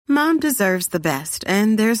Mom deserves the best,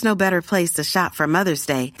 and there's no better place to shop for Mother's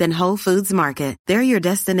Day than Whole Foods Market. They're your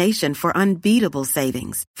destination for unbeatable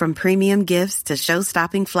savings, from premium gifts to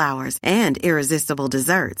show-stopping flowers and irresistible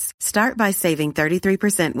desserts. Start by saving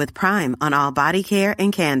 33% with Prime on all body care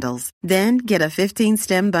and candles. Then get a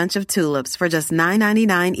 15-stem bunch of tulips for just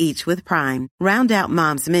 $9.99 each with Prime. Round out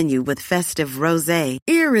Mom's menu with festive rosé,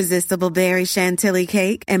 irresistible berry chantilly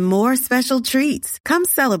cake, and more special treats. Come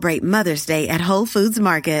celebrate Mother's Day at Whole Foods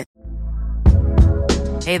Market.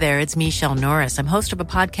 Hey there, it's Michelle Norris. I'm host of a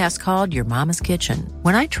podcast called Your Mama's Kitchen.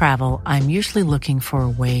 When I travel, I'm usually looking for a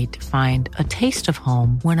way to find a taste of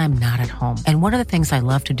home when I'm not at home. And one of the things I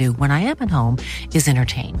love to do when I am at home is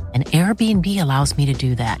entertain. And Airbnb allows me to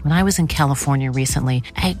do that. When I was in California recently,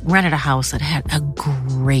 I rented a house that had a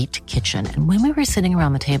great kitchen. And when we were sitting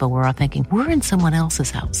around the table, we were all thinking, we're in someone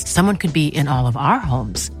else's house. Someone could be in all of our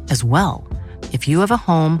homes as well. If you have a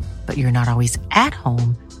home, but you're not always at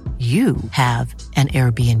home, you have an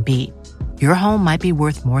Airbnb. Your home might be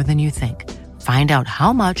worth more than you think. Find out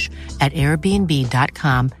how much at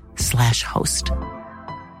airbnb.com/host.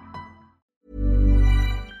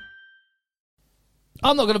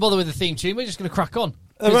 I'm not going to bother with the theme tune. We're just going to crack on.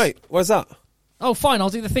 Oh, right. Where's that? Oh, fine. I'll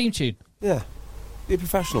do the theme tune. Yeah. Be a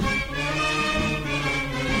professional.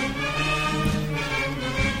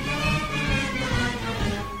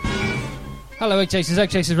 Hello, Egg Chasers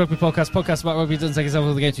Rugby podcast about rugby doesn't take itself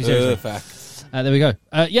all the game too seriously. There we go.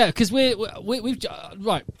 Yeah, because we've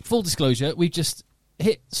right. Full disclosure, we've just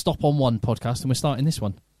hit stop on one podcast and we're starting this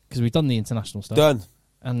one because we've done the international stuff. Done.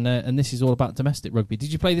 And this is all about domestic rugby.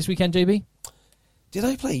 Did you play this weekend, JB? Did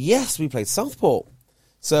I play? Yes, we played Southport.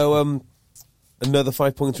 So another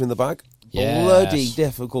 5-pointer in the bag. Yes. Bloody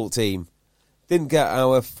difficult team. Didn't get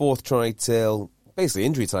our fourth try till basically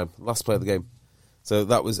injury time, last play of the game. So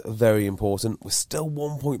that was very important. We're still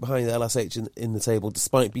 1 point behind LSH in the table,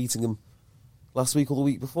 despite beating them last week or the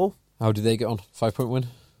week before. How did they get on? 5-point win?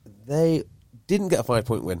 They didn't get a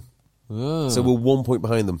 5-point win. Oh. So we're 1 point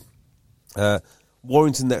behind them.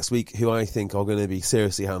 Warrington next week, who I think are going to be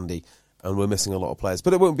seriously handy, and we're missing a lot of players.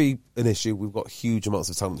 But it won't be an issue. We've got huge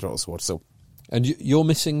amounts of talent throughout the squad. So, and you're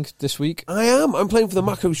missing this week? I am. I'm playing for the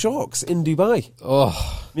Mako Sharks in Dubai.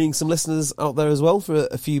 Oh, meeting some listeners out there as well for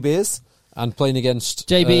a few beers. And playing against...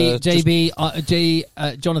 Jonathan,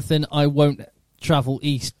 I won't travel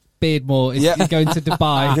east. Beardmore is going to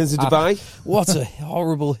Dubai. Going to Dubai? What a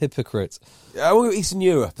horrible hypocrite. I won't go to Eastern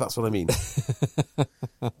Europe, that's what I mean.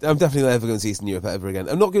 I'm definitely never going to Eastern Europe ever again.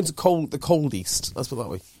 I'm not going to the cold East, let's put it that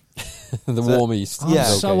way. Warm East. I'm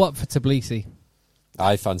so up for Tbilisi.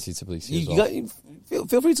 I fancy Tbilisi as well.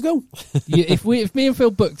 Feel free to go. If me and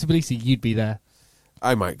Phil booked Tbilisi, you'd be there.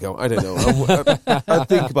 I might go. I don't know. I'd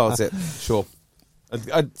think about it. Sure.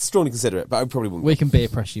 I'd strongly consider it, but I probably wouldn't. We can beer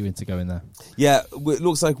press you into going there. Yeah, it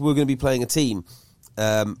looks like we're going to be playing a team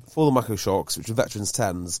for the Mako Sharks, which are veterans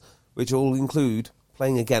 10s, which will include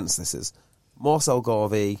playing against Marcel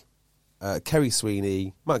Garvey, Kerry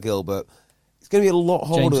Sweeney, Matt Gilbert. It's going to be a lot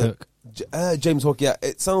harder. James Hook, yeah.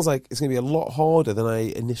 It sounds like it's going to be a lot harder than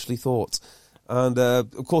I initially thought. And,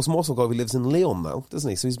 of course, Marcel Garvey lives in Lyon now, doesn't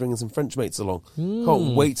he? So he's bringing some French mates along.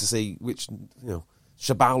 Can't wait to see which,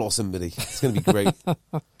 Chabal or somebody. It's going to be great.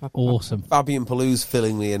 Awesome. Fabian Palou's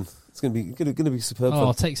filling me in. It's going to be superb.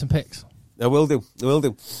 I'll take some pics. I will do.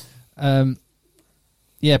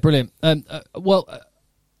 Yeah, brilliant. Not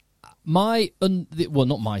my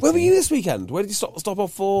Where were you this weekend? Where did you stop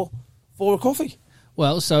off for a coffee?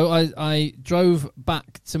 Well, so I drove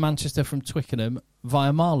back to Manchester from Twickenham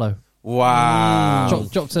via Marlow. Wow.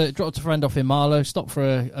 Dropped a friend off in Marlow, stopped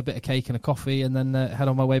for a bit of cake and a coffee, and then head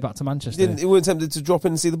on my way back to Manchester. You weren't tempted to drop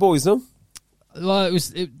in and see the boys, no? Well,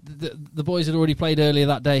 the boys had already played earlier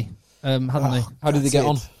that day, hadn't they? How did they get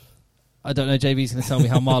on? I don't know. JB's going to tell me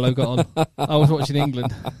how Marlow got on. I was watching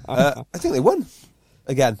England. I think they won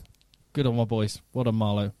again. Good on my boys. Well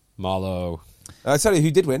done, Marlow. I'll tell you who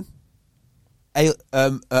did win.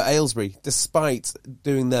 Aylesbury, despite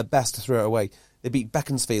doing their best to throw it away. They beat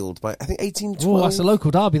Beaconsfield by, I think, 18-12. Oh, that's a local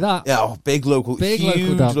derby, that. Yeah, huge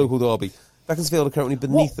local derby. Beaconsfield are currently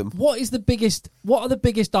beneath them. What are the biggest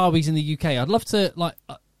derbies in the UK? I'd love to,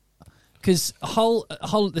 because Hull,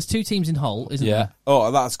 there's two teams in Hull, isn't there?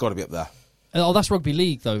 Oh, that's got to be up there. Oh, that's Rugby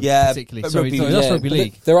League, though, yeah, particularly. Sorry, that's Rugby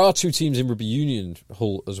League. There are two teams in Rugby Union,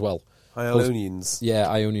 Hull, as well. Ionians. Yeah,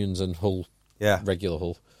 Ionians and Hull. Yeah. Regular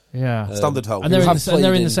Hull. Yeah. Standard Hull. And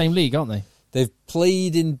they're in the same league, aren't they? They've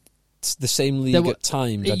played in the same league at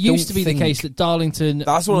times. It used to be the case that Darlington,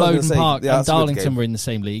 Mowden Park and Darlington were in the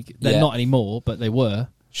same league. They're not anymore, but they were.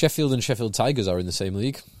 Sheffield and Sheffield Tigers are in the same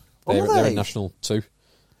league. They're in National 2.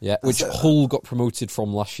 Yeah, which Hull got promoted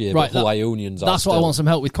from last year, right, but Hull Ionians are That's still. what I want some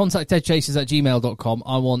help with. Contact deadchasers@gmail.com.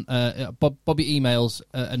 I want Bobby emails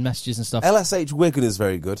and messages and stuff. LSH Wigan is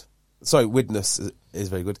very good. Sorry, Widnes is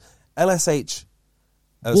very good. LSH...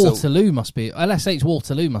 Waterloo must be... LSH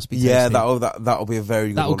Waterloo must be tasty. Yeah, that'll be a very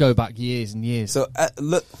good That'll one. go back years and years. So,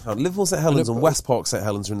 look, Liverpool St Helens and West Park St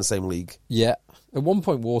Helens are in the same league. Yeah. At one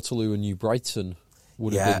point, Waterloo and New Brighton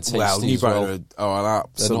would have been tasty New as well. Brighton are an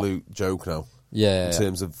absolute joke now. Yeah. In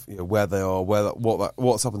terms of where they are,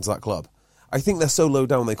 what's happened to that club. I think they're so low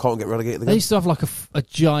down they can't get relegated again. They used to have like a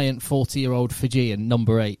giant 40-year-old Fijian,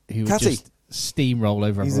 number 8, who would just steamroll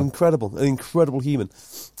over He's everyone. an incredible human.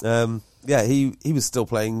 He was still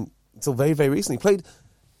playing until very, very recently. Played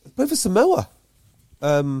for Samoa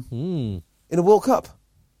in a World Cup.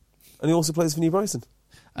 And he also plays for New Brighton.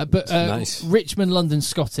 Nice. Richmond, London,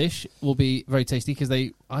 Scottish will be very tasty because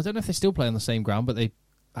I don't know if they still play on the same ground, but they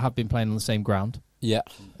have been playing on the same ground. Yeah.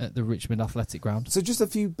 At the Richmond Athletic Ground. So just a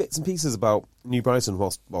few bits and pieces about New Brighton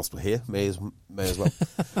whilst we're here. May as well.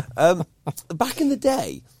 Back in the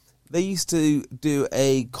day, they used to do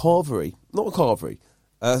a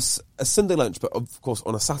Sunday lunch, but of course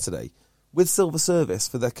on a Saturday, with silver service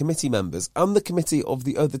for their committee members and the committee of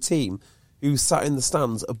the other team who sat in the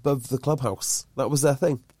stands above the clubhouse. That was their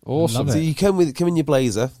thing. Awesome. So you come in your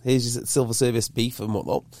blazer, here's your silver service beef and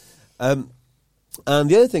whatnot. And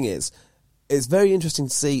the other thing is, it's very interesting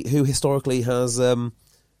to see who historically has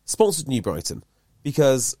sponsored New Brighton,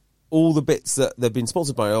 because all the bits that they've been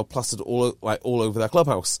sponsored by are plastered all over their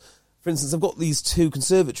clubhouse. For instance, I've got these 2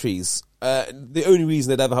 conservatories. The only reason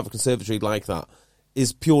they'd ever have a conservatory like that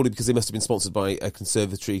is purely because they must have been sponsored by a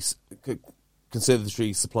conservatory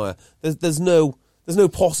supplier. There's no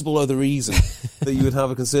possible other reason that you would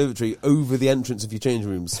have a conservatory over the entrance of your changing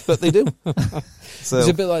rooms, but they do. So it's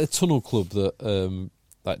a bit like the Tunnel Club that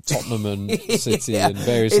like Tottenham and City and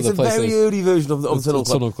various other places. It's a very early version of the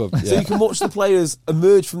Tunnel Club. Yeah. So you can watch the players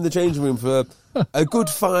emerge from the changing room for a good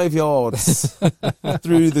 5 yards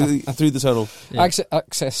through the tunnel. Yeah.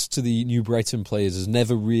 Access to the New Brighton players has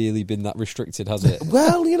never really been that restricted, has it?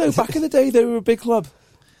 Well, back in the day they were a big club.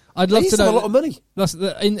 I'd love to know a lot of money.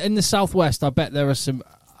 In the southwest. I bet there are some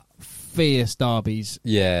fierce derbies,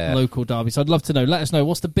 local derbies. I'd love to know. Let us know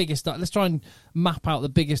what's the biggest. Let's try and map out the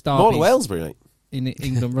biggest derbies. Not Aylesbury, mate. In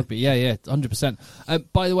England rugby, yeah,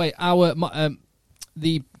 100%. By the way,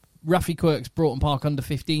 the Raffy Quirks Broughton Park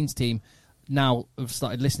under-15s team now have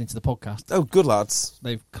started listening to the podcast. Oh, good lads!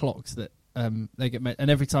 They've clocked that they get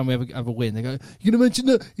and every time we have a win, they go, "You're going to mention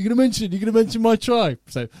that? You're going to mention it? You're going to mention my tribe?"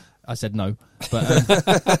 So I said no,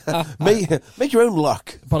 but make your own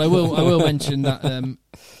luck. But I will mention that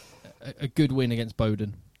a good win against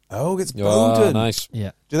Bowden. Oh, it's Bowden. Nice.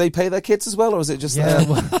 Yeah. Do they pay their kids as well, or is it just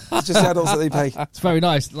it's just the adults that they pay? It's very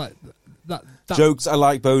nice. Like that jokes. I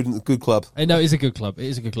like Bowden. Good club. I know it's a good club. It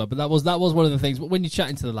is a good club. But that was one of the things. But when you're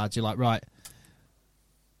chatting to the lads, you're like, right,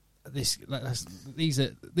 these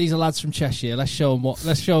are lads from Cheshire. Let's show them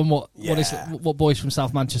what boys from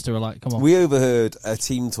South Manchester are like. Come on. We overheard a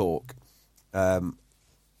team talk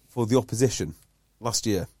for the opposition last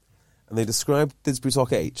year, and they described Didsbury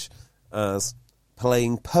Sock H as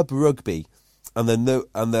playing pub rugby, and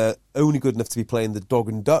they're only good enough to be playing the dog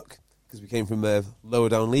and duck, because we came from a lower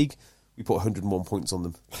down league. We put 101 points on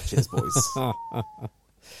them. Cheers, boys.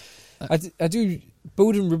 I do.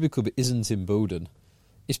 Bowden Rugby Club isn't in Bowden.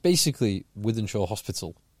 It's basically Wythenshawe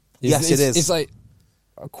Hospital. It is. It's like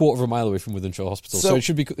a quarter of a mile away from Wythenshawe Hospital. So it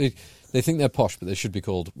should be. They think they're posh, but they should be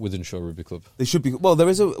called Wythenshawe Rugby Club. They should be. Well, there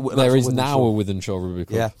is now a Wythenshawe Rugby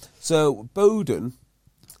Club. Yeah. So Bowden.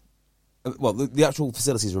 Well, the actual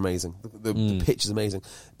facilities are amazing. The pitch is amazing.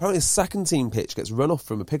 Apparently, the second team pitch gets run off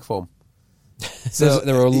from a pig farm. So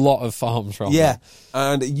there are a lot of farms around. Yeah,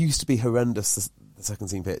 and it used to be horrendous. The second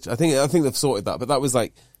team pitch. I think they've sorted that, but that was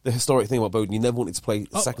like the historic thing about Bowden. You never wanted to play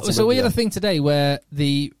second team. So we had a thing today where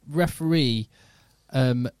the referee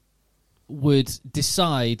would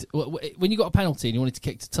decide when you got a penalty and you wanted to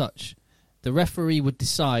kick to touch. The referee would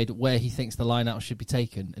decide where he thinks the line out should be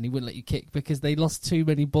taken, and he wouldn't let you kick because they lost too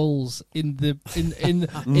many balls in the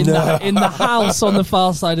house on the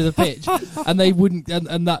far side of the pitch, and they wouldn't.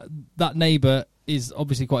 And that neighbour is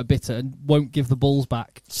obviously quite bitter and won't give the balls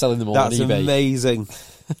back, selling them all on eBay. That's amazing.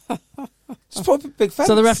 Just put a big fence.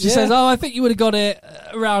 So the ref just says, "Oh, I think you would have got it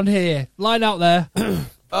around here. Line out there."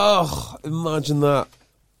 Oh, imagine that.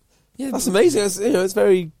 Yeah, that's amazing. It's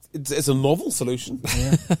very. It's a novel solution.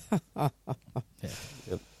 Yeah.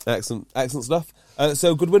 Yep. Excellent stuff.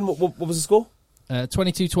 So good win. What was the score?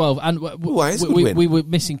 22-12, and we were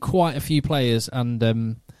missing quite a few players, and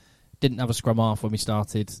didn't have a scrum half when we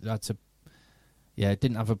started. Yeah,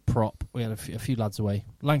 didn't have a prop. We had a few lads away.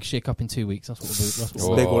 Lancashire Cup in 2 weeks. That's what It's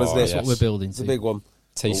a big one, isn't it? That's what we're building It's to. a big one.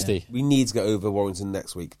 Tasty. We need to get over Warrington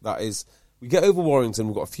next week. That is, we get over Warrington.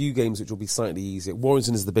 We've got a few games which will be slightly easier.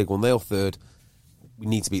 Warrington is the big one. They are third. We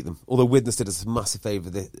need to beat them. Although Widnes did us a massive favour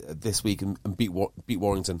this week and beat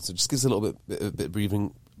Warrington, so just gives us a little bit of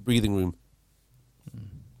breathing room.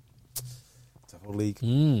 Whole league.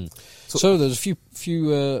 So there's a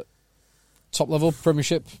few top level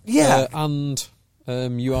Premiership, and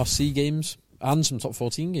URC games, and some top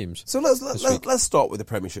 14 games. So let's start with the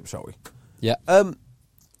Premiership, shall we? Yeah.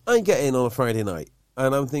 I get in on a Friday night,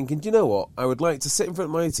 and I'm thinking, do you know what? I would like to sit in front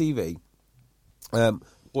of my TV,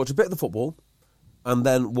 watch a bit of the football, and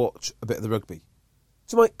then watch a bit of the rugby.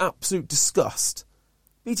 To my absolute disgust,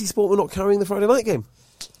 BT Sport were not carrying the Friday night game.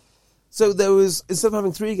 So there was, instead of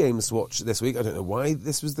having 3 games to watch this week, I don't know why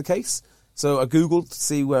this was the case. So I googled to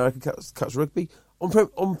see where I could catch rugby on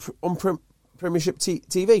Premiership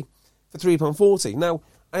TV for £3.40. Now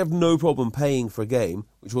I have no problem paying for a game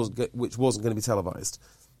which wasn't going to be televised.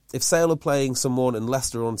 If Sale are playing someone and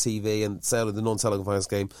Leicester are on TV and Sale are the non-televised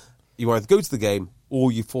game, you either go to the game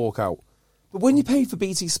or you fork out. But when you pay for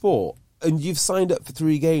BT Sport and you've signed up for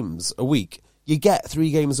 3 games a week, you get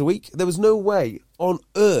 3 games a week. There was no way on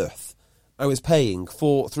earth I was paying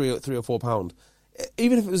for £3 or £4.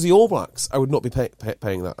 Even if it was the All Blacks, I would not be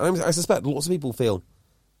paying that. I suspect lots of people feel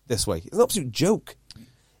this way. It's an absolute joke.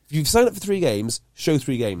 If you've signed up for 3 games, show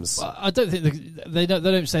 3 games. Well, I don't think they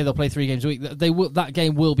don't say they'll play 3 games a week. That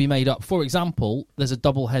game will be made up. For example, there's a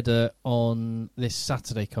double header on this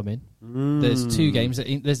Saturday coming. There's 2 games.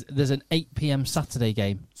 There's an 8 p.m. Saturday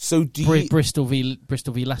game. So do you, Bristol v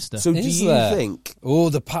Leicester. So do you think? Oh,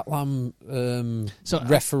 the Pat Lam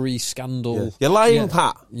referee scandal. Yeah. You're lying,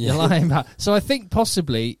 Pat. You're lying, Pat. So I think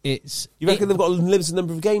possibly it's. You reckon they've got a limited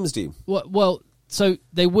number of games? Do you? Well. So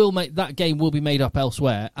they will make that game will be made up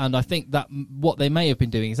elsewhere, and I think that what they may have been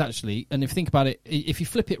doing is actually, and if you think about it, if you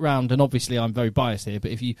flip it round, and obviously I'm very biased here,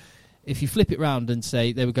 but if you flip it round and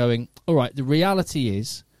say they were going, all right, the reality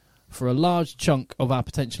is, for a large chunk of our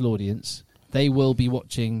potential audience, they will be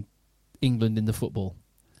watching England in the football.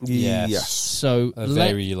 Yes. So a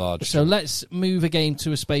very large. So let's move a game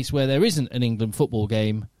to a space where there isn't an England football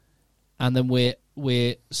game, and then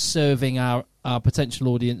we're serving our potential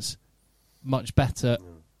audience much better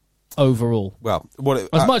overall. Well,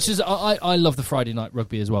 much as I love the Friday night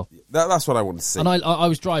rugby as well. That's what I wanted to see. And I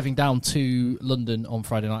was driving down to London on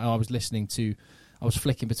Friday night, and I was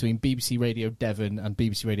flicking between BBC Radio Devon and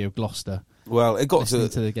BBC Radio Gloucester. Well, it got to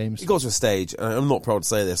the games. It got to a stage, and I'm not proud to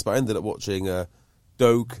say this, but I ended up watching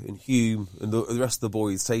Doak and Hume and the rest of the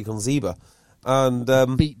boys take on Zebra, and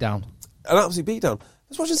beat down, an absolute beat down. I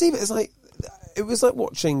was watching Zebra. It was like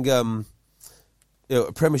watching. A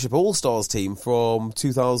Premiership All-Stars team from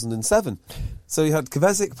 2007. So you had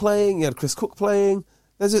Kovacic playing, you had Chris Cook playing.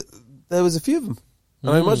 There was a few of them.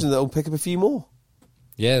 And I imagine they'll pick up a few more.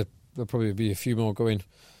 Yeah, there'll probably be a few more going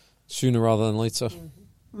sooner rather than later.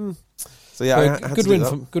 So yeah,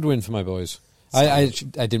 good win for my boys. I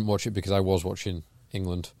didn't watch it because I was watching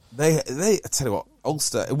England. I tell you what,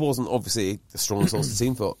 Ulster, it wasn't obviously the strongest Ulster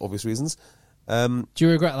team for obvious reasons. Do you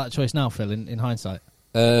regret that choice now, Phil, in hindsight?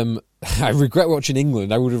 I regret watching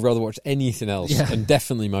England. I would have rather watched anything else, and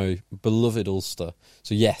definitely my beloved Ulster.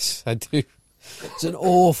 So yes, I do. It's an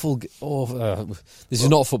awful. This is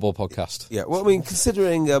not a football podcast. Yeah, well, I mean,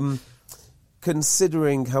 considering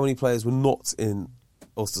how many players were not in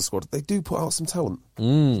Ulster squad, they do put out some talent.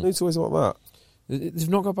 There's no two ways about that. They've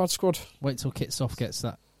not got a bad squad. Wait till Kitsoff gets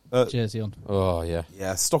that jersey on. Oh yeah,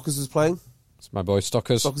 yeah. Stockers was playing. It's my boy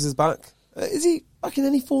Stockers. Stockers is back. Is he back in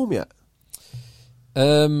any form yet?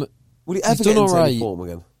 Will he ever get into any form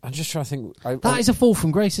again? I'm just trying to think. That is a fall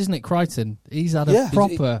from grace, isn't it, Crichton? He's had a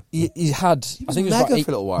proper... He had, I think it was for a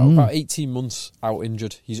little while. About 18 months out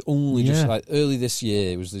injured. He's only just, early this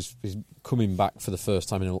year, he's coming back for the first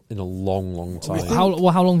time in a long, long time. How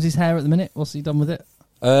long's his hair at the minute? What's he done with it?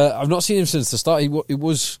 I've not seen him since the start. It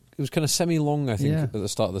was kind of semi-long, I think, at the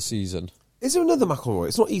start of the season. Is there another McElroy?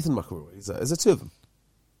 It's not Ethan McElroy, is there? Is there 2 of them?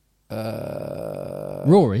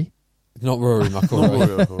 Rory? Not Rory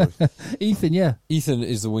McIlroy. Ethan, yeah. Ethan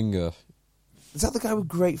is the winger. Is that the guy with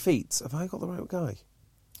great feet? Have I got the right guy?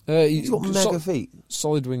 He's got mega feet.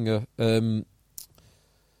 Solid winger. Mega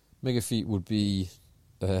feet would be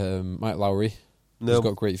Mike Lowry. No. He's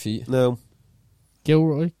got great feet. No.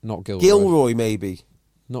 Gilroy? Not Gilroy. Gilroy, maybe.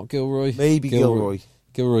 Not Gilroy. Maybe Gilroy.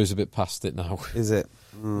 Gilroy's a bit past it now. Is it?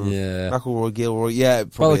 Yeah. McElroy, Gilroy. Yeah,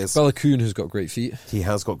 it probably is. Bella Kuhn has got great feet. He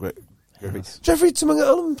has got great feet. Jeffrey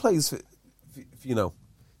Tumunga plays for you know.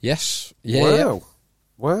 Yes. Yeah.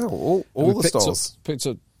 Wow. All the stars. Picked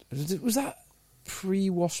up. Was that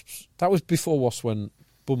pre-Wasps. That was before Wasps went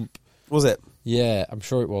bump. Was it? Yeah, I'm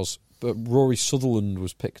sure it was. But Rory Sutherland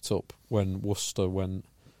was picked up when Worcester went.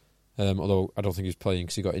 Although I don't think he was playing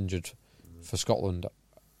because he got injured for Scotland.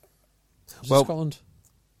 Was it Scotland?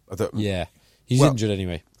 Yeah, he's injured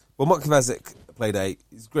anyway. Well, Mark Kovacic played 8.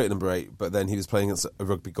 He's great at number 8, but then he was playing against a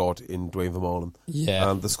rugby god in Dwayne Vermaelen. Yeah.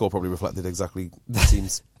 And the score probably reflected exactly the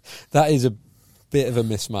teams. That is a bit of a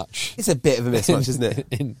mismatch. It's a bit of a mismatch, isn't it?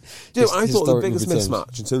 I thought the biggest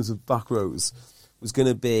mismatch in terms of back rows was going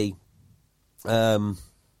to be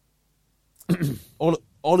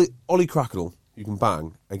Ollie Cracknell, who can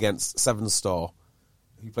bang, against 7-star,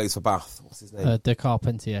 who plays for Bath. What's his name? De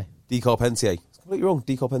Carpentier. It's completely wrong.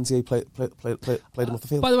 De Carpentier played him off the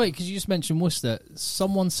field. By the way, because you just mentioned Worcester,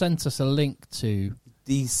 someone sent us a link to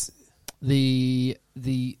the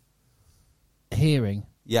hearing.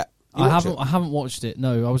 Yeah. I haven't watched it.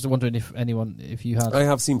 No, I was wondering if you had. I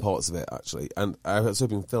have seen parts of it actually, and I was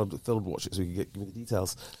hoping Phil would watch it so he could give me the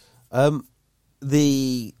details.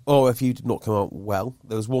 The RFU did not come out well.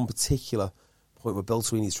 There was one particular point where Bill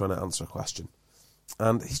Sweeney's trying to answer a question,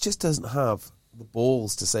 and he just doesn't have the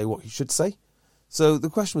balls to say what he should say. So the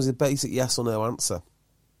question was a basic yes or no answer.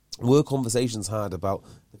 Were conversations had about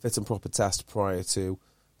the fit and proper test prior to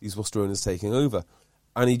these Worcester owners taking over?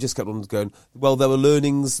 And he just kept on going, well, there were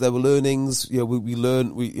learnings, we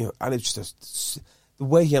learned, and it's just the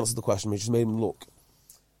way he answered the question, just made him look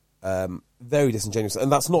very disingenuous.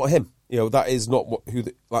 And that's not him. That is not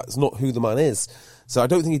that's not who the man is. So I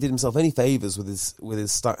don't think he did himself any favours with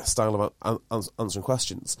his style of answering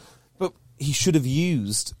questions. But he should have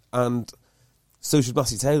used, and so should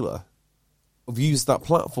Massey Taylor, have used that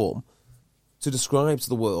platform to describe to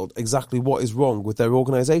the world exactly what is wrong with their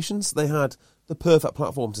organisations. They had the perfect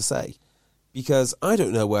platform to say, because I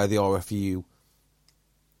don't know where the RFU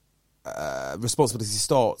responsibility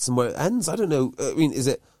starts and where it ends. I don't know. I mean, is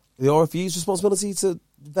it the RFU's responsibility to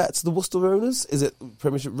vet the Worcester owners? Is it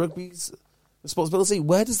Premiership Rugby's responsibility?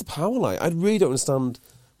 Where does the power lie? I really don't understand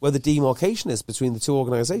where the demarcation is between the two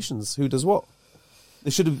organisations. Who does what?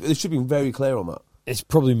 They should have been very clear on that. It's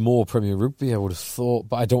probably more Premier Rugby, I would have thought,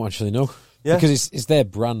 but I don't actually know. Yeah. Because it's their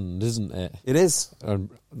brand, isn't it? It is.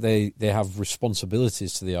 They have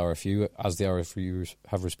responsibilities to the RFU, as the RFU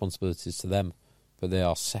have responsibilities to them, but they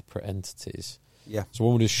are separate entities. Yeah. So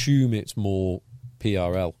one would assume it's more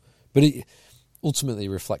PRL. But it ultimately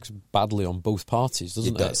reflects badly on both parties,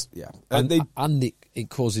 doesn't it? It does, yeah. And it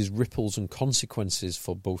causes ripples and consequences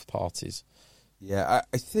for both parties. Yeah,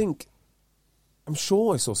 I'm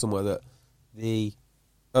sure I saw somewhere that the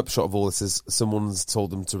upshot of all this is someone's told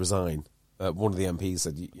them to resign. One of the MPs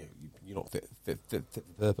said, you're not fit for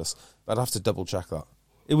purpose. But I'd have to double check that.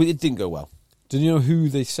 It didn't go well. Do you know who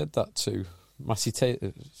they said that to? Massey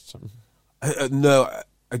Taylor? No,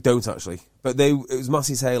 I don't actually. But it was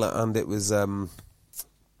Massey Taylor and it was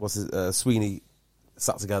Sweeney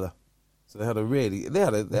sat together. So they had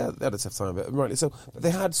a tough time of it, rightly so. But they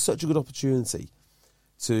had such a good opportunity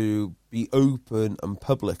to be open and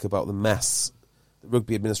public about the mess the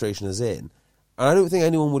rugby administration is in. And I don't think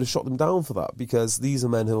anyone would have shot them down for that, because these are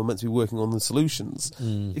men who are meant to be working on the solutions.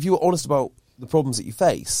 If you were honest about the problems that you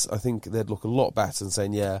face, I think they'd look a lot better than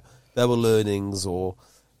saying, yeah, there were learnings, or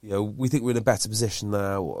we think we're in a better position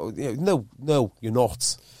now. Or, no, you're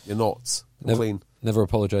not. You're not. Clean. Never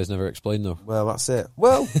apologise, never explain, though. Well, that's it.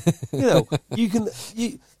 Well, you can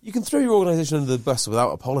throw your organisation under the bus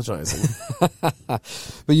without apologising.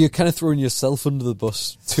 But you're kind of throwing yourself under the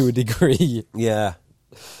bus to a degree. Yeah.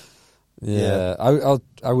 I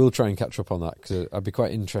will try and catch up on that, because I'd be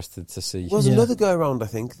quite interested to see. Well, there's another go around, I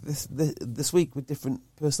think, this week with different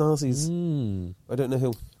personalities. I don't know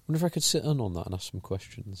who. I wonder if I could sit in on that and ask some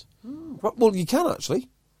questions. Well, you can actually.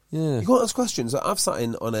 Yeah. You can't ask questions. I've sat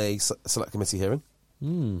in on a select committee hearing.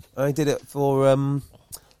 I did it for, I want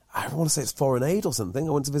to say it's Foreign Aid or something.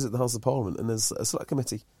 I went to visit the House of Parliament, and there's a select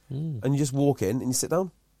committee. And you just walk in and you sit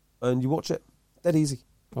down and you watch it. Dead easy.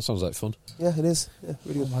 That sounds like fun. Yeah, it is. Yeah,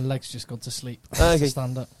 really good. My leg's just gone to sleep. Okay.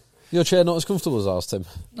 Stand up. Your chair not as comfortable as ours, Tim?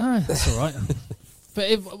 No, that's all right.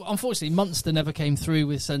 But unfortunately, Munster never came through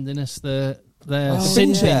with sending us the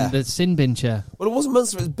sin bin chair. Well, it wasn't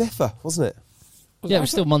Munster, it was Biffa, wasn't it? It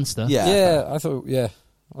was still Munster. Yeah, I thought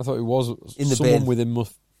it was in the someone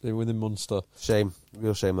bin. within Munster. Shame.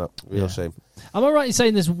 Real shame, that. Real shame. Am I right in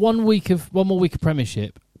saying there's one more week of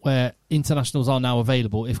Premiership where internationals are now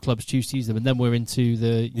available if clubs choose to use them, and then we're into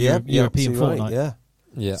the European fortnight? Right,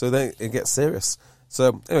 yeah. So then it gets serious.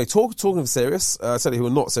 So anyway, talking of serious, I tell you who are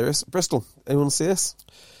not serious. Bristol. Anyone see this?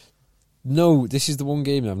 No, this is the one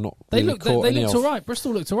game I've not. They looked all right.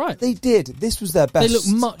 Bristol looked all right. They did. This was their best. They look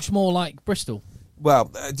much more like Bristol. Well,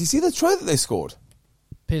 do you see the try that they scored?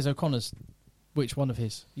 Piers O'Connor's. Which one of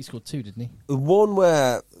his? He scored 2, didn't he? The one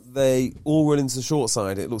where they all run into the short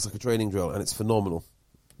side, it looks like a training drill, and it's phenomenal.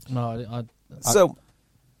 No, So,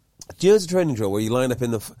 do you know it's a training drill where you line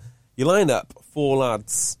up 4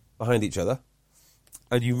 lads behind each other,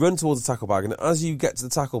 and you run towards the tackle bag, and as you get to the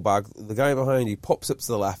tackle bag, the guy behind you pops up to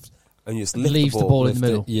the left, and you just leaves the ball in the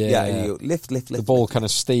middle. Yeah, and you go, lift. The ball kind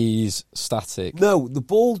of stays static. No, the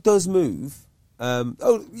ball does move.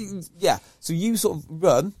 So you sort of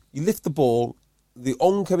run, you lift the ball, the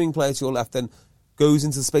oncoming player to your left then goes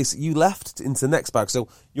into the space that you left into the next bag. So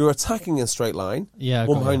you're attacking a straight line,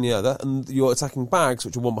 one behind the other, and you're attacking bags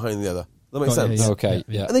which are one behind the other. Does that make sense? Yeah. Okay,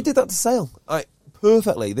 yeah. And they did that to Sale.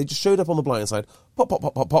 Perfectly. They just showed up on the blind side,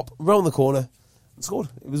 pop, round the corner, and scored.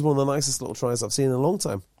 It was one of the nicest little tries I've seen in a long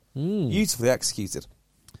time. Beautifully executed.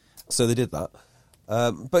 So they did that.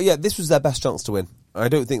 But yeah, this was their best chance to win. I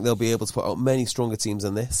don't think they'll be able to put out many stronger teams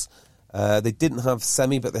than this. They didn't have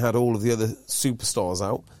Semi, but they had all of the other superstars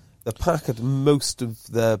out. The Pack had most of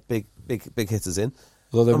their big hitters in.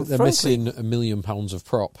 Although they're missing £1 million of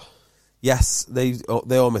prop. Yes, they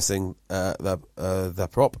are missing their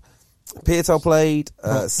prop. Piatel played,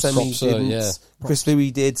 Semi didn't, yeah. Chris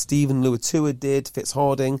Louis did, Stephen Luatua did, Fitz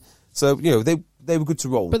Harding. So, they were good to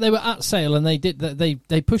roll. But they were at Sale and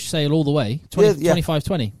they pushed Sale all the way,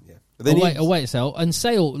 25-20. Yeah. But away at Sale. And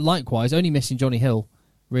Sale, likewise, only missing Johnny Hill,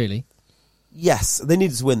 really. Yes, they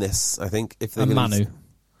needed to win this, I think. If they're Manu.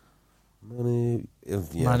 Manu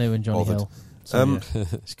and Johnny bothered. Hill.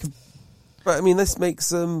 But I mean, this makes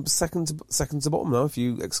second to bottom now if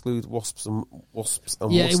you exclude Wasps and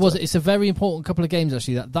yeah, Worcester. It's a very important couple of games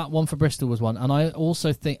actually. That one for Bristol was one, and I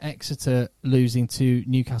also think Exeter losing to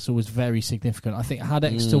Newcastle was very significant. I think had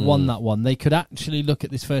Exeter won that one, they could actually look at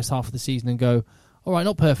this first half of the season and go, "All right,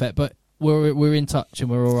 not perfect, but we're in touch and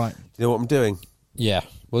we're all right." You know what I'm doing? Yeah.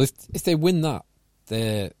 Well, if they win that,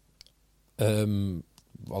 they're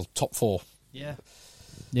top 4. Yeah.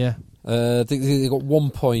 Yeah. They got 1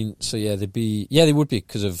 point, so yeah, they would be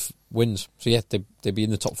because of wins. So yeah, they'd be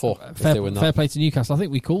in the top 4 if they win that. Fair play to Newcastle. I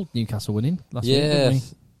think we called Newcastle winning last week, didn't we?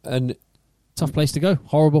 And tough place to go.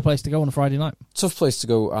 Horrible place to go on a Friday night. Tough place to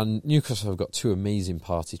go, and Newcastle have got 2 amazing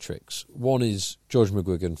party tricks. One is George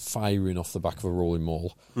McGuigan firing off the back of a rolling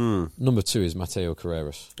maul. Number 2 is Mateo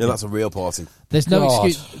Carreras. Yeah, that's a real party. There's no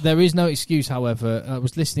excuse. There is no excuse, however. I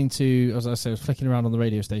was listening to, as I said, I was flicking around on the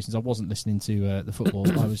radio stations. I wasn't listening to the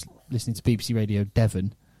football. I was listening to BBC Radio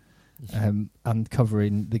Devon and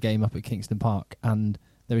covering the game up at Kingston Park. And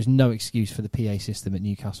there is no excuse for the PA system at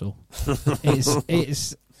Newcastle.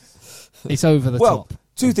 It's over the top. Well,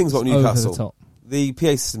 2 things about Newcastle. Over the top. The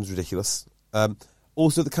PA system's ridiculous.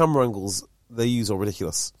 Also, the camera angles they use are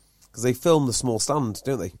ridiculous. Because they film the small stand,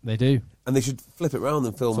 don't they? They do. And they should flip it around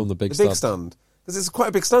and film the big stand. Because it's quite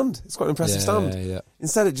a big stand. It's quite an impressive stand. Yeah.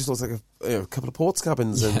 Instead, it just looks like a couple of ports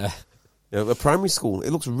cabins and a primary school.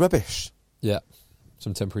 It looks rubbish. Yeah.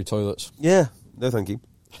 Some temporary toilets. Yeah. No, thank you.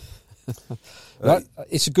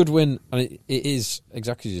 It's a good win, and it is,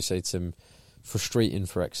 exactly as you say, Tim, frustrating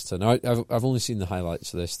for Exeter. Now, I've only seen the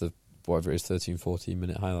highlights of this, the whatever it is, 13,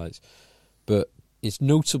 14-minute highlights. But it's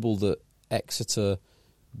notable that Exeter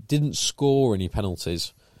didn't score any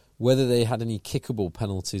penalties. Whether they had any kickable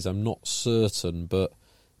penalties, I'm not certain, but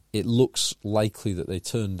it looks likely that they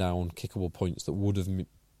turned down kickable points that would have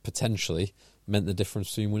potentially meant the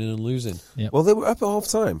difference between winning and losing. Yep. Well, they were up at half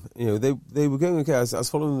time. They were going okay. I was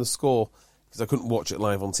following the score because I couldn't watch it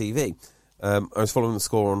live on TV. I was following the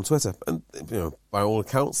score on Twitter, and by all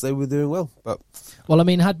accounts, they were doing well. Well, I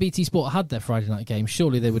mean, had BT Sport had their Friday night game,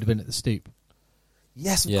 surely they would have been at the Stoop.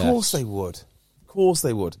 Yes, of course they would. Of course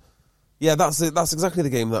they would. Yeah, that's it. That's exactly the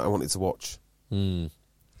game that I wanted to watch.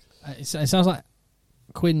 It sounds like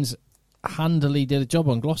Quinn's handily did a job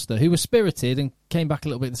on Gloucester, who was spirited and came back a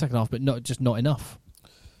little bit in the second half, but not enough.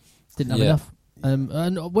 Didn't have enough.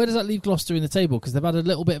 And where does that leave Gloucester in the table? Because they've had a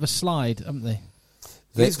little bit of a slide, haven't they?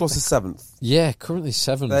 Leeds Gloucester 7th. Yeah, currently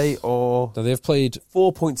 7th. They've played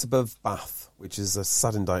 4 points above Bath, which is a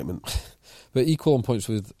sad indictment. But equal on points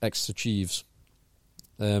with Exeter Chiefs.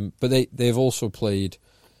 But they've also played.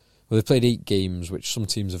 Well, they've played 8 games, which some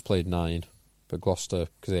teams have played 9. But Gloucester,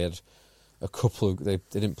 because they had a couple of, they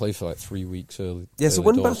didn't play for like 3 weeks early. Yeah, so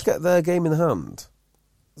when Bath get their game in hand,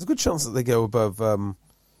 there's a good chance that they go above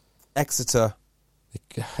Exeter.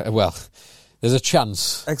 Well, there's a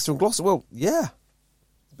chance. Exeter and Gloucester. Well, yeah,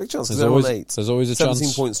 big chance. There's always 8. There's always a 17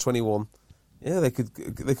 chance. 17 points, 21. Yeah, they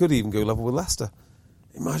could even go level with Leicester.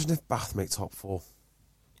 Imagine if Bath make top 4.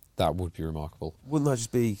 That would be remarkable. Wouldn't that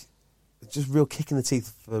just be real kick in the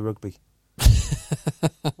teeth for rugby?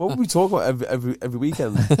 What would we talk about every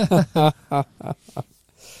weekend? That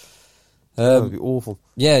would be awful.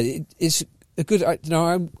 Yeah, it's a good.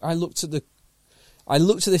 I looked at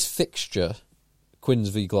this fixture, Quins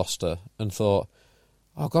v Gloucester, and thought,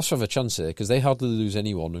 oh, Gloucester have a chance here because they hardly lose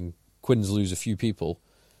anyone, and Quins lose a few people.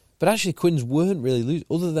 But actually, Quins weren't really losing,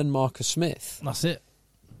 other than Marcus Smith. That's it.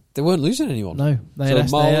 They weren't losing anyone. No, they had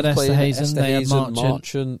Esterhazen, they had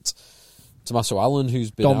Marchant, Tommaso Allen,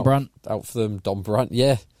 who's been out for them, Don Brandt,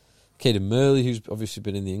 yeah, Caden Murley, who's obviously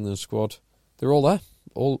been in the England squad. They're all there,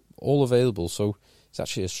 all available. So it's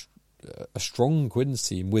actually a strong Quins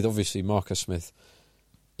team with obviously Marcus Smith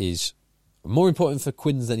is more important for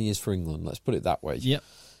Quins than he is for England. Let's put it that way. Yep.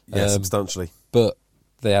 Yeah, substantially. But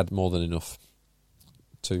they had more than enough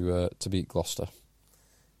to beat Gloucester.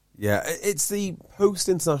 Yeah, it's the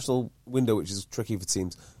post-international window which is tricky for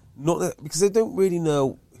teams. Because they don't really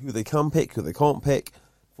know who they can pick, who they can't pick.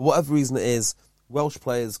 For whatever reason it is, Welsh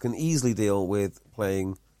players can easily deal with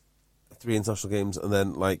playing 3 international games and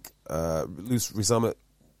then lose Resummit,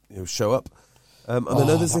 show up, and then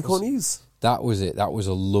others they can't use. That was it. That was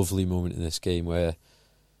a lovely moment in this game where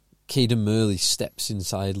Caden Murley steps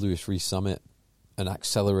inside Lewis Rees-Summit and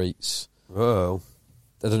accelerates. Oh.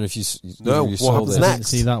 I don't know if you what saw happens this. next? I didn't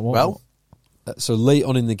see that one. Well, so late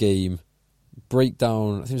on in the game,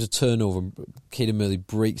 breakdown, I think it was a turnover, Caden Murley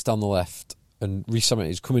breaks down the left and Rees-Summit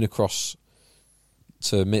is coming across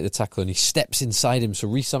to make the tackle and he steps inside him, so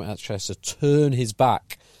Rees-Summit tries to turn his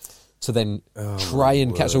back to then try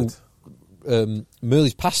and catch. So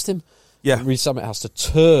Murley's past him. Yeah. Rees-Summit has to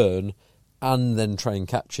turn and then try and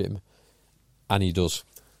catch him, and he does.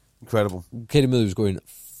 Incredible. Caden Murley was going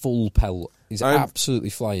full pelt. He's absolutely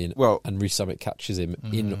flying. Well, and Rees-Summit catches him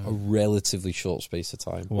in a relatively short space of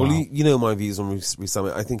time. Wow. Well, you know my views on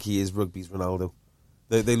Rees-Summit. I think he is rugby's Ronaldo.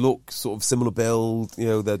 They look sort of similar build.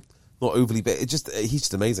 They're not overly big. He's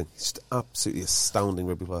just amazing. He's just absolutely astounding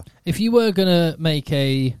rugby player. If you were gonna make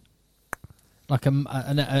a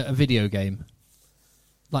video game,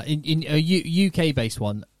 like in a UK based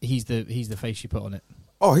one, he's the face you put on it.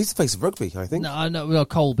 Oh, he's the face of rugby, I think. No, well,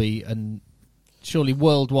 Colby, and surely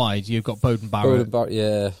worldwide you've got Bowden Barrett.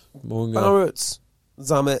 Yeah, Munga. Barrett,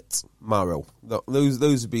 Zammit, Marrow. Those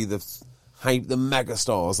would be the mega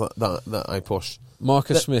stars that I push.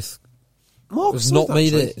 Marcus Smith has not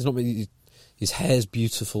made it. He's not made it. His hair's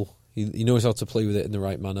beautiful. He knows how to play with it in the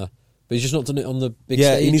right manner, but he's just not done it on the big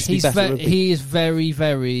stage. He needs to be better at rugby. He is very,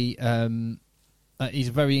 very. He's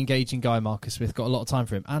a very engaging guy, Marcus Smith. Got a lot of time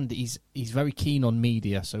for him, and he's very keen on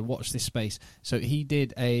media. So watch this space. So he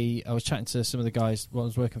did I was chatting to some of the guys when I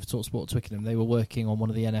was working for TalkSport at Twickenham. They were working on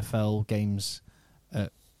one of the NFL games,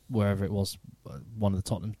 wherever it was, one of the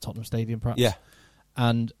Tottenham Stadium, perhaps. Yeah,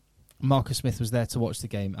 and Marcus Smith was there to watch the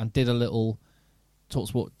game and did a little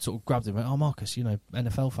TalkSport sort of grabbed him. And went, oh, Marcus,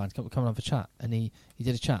 NFL fans, come and have a chat. And he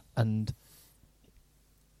did a chat, and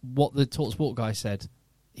what the TalkSport guy said.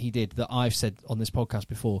 He did that I've said on this podcast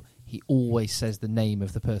before. He always says the name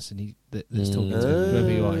of the person that's talking to him, whoever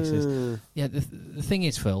you are. He says, "Yeah, the thing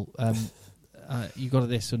is, Phil, you got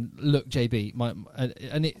this, and look, JB,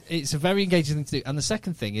 and it's a very engaging thing to do." And the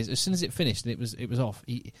second thing is, as soon as it finished and it was off,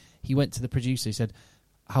 he went to the producer. He said,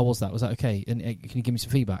 "How was that? Was that okay? And can you give me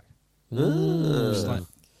some feedback?" Like,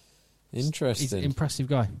 interesting. He's an impressive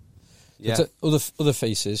guy. Yeah. Other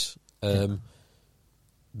faces.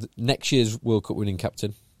 Next year's World Cup winning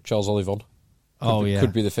captain, Charles Olivon.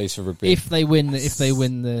 Could be the face of rugby if they win the. When they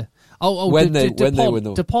win the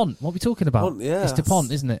Dupont. What are we talking about? Dupont, yeah, it's Dupont,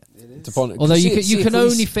 isn't it? Dupont. Although you can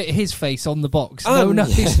only fit his face on the box.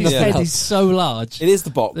 His head is so large. It is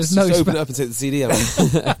the box. There's no just open it up and take the CD out.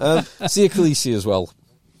 See a Khaleesi as well.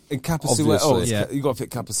 And Capusu. Oh, yeah. You got to fit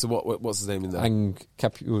Capusu. What's his name in there? And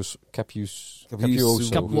Capuoso.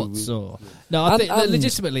 No, I think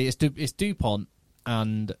legitimately it's Dupont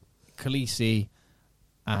and Khaleesi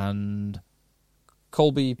and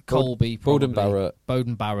Colby, Bowden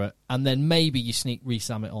Barrett, and then maybe you sneak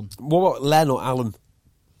Rees-Summit on. What about Len or Alan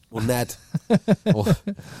or Ned or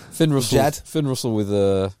Finn Russell? Jed? Finn Russell with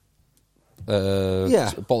a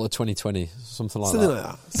bottle of 2020, something like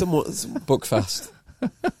that. Buckfast.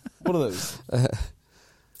 One of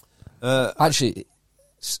those. Actually,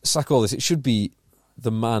 sack all this. It should be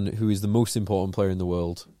the man who is the most important player in the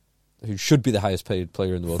world, who should be the highest paid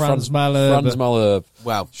player in the world. Franz Malherbe.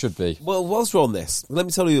 Wow. Should be. Well, whilst we're on this, let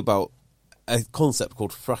me tell you about a concept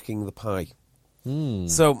called fracking the pie.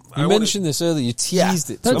 So you mentioned this earlier, you teased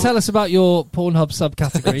it. Don't tell us about your Pornhub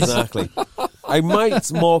subcategories. Exactly. I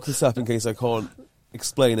might mark this up in case I can't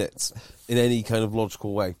explain it in any kind of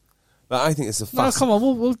logical way. But I think it's a No, come on,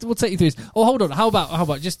 we'll take you through this. Oh, hold on. How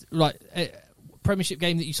about just Premiership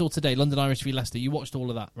game that you saw today, London Irish v Leicester, you watched all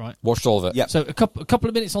of that, right? Watched all of it. Yeah. So a couple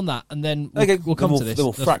of minutes on that, and then we'll come to this. Then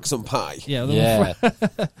we'll frack some pie. Yeah.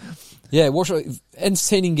 Yeah, watch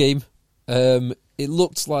entertaining game. It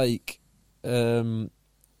looked like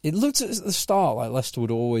it looked at the start like Leicester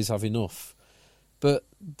would always have enough, but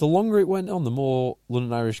the longer it went on, the more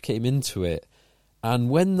London Irish came into it. And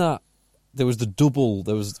when there was the double,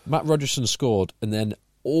 there was Matt Rogerson scored, and then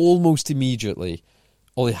almost immediately,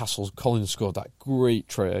 Ollie Collins scored that great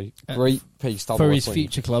try, great pace for his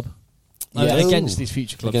future club. Yeah. Against his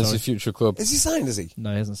future club. His future club. Is he signed? Is he?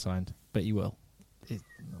 No, he hasn't signed, but he will.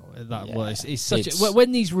 It's such.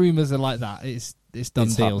 When these rumours are like that, it's done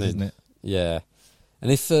deals, happening. Isn't it? Yeah,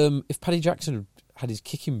 and if Paddy Jackson had his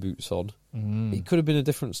kicking boots on, it could have been a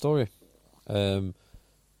different story.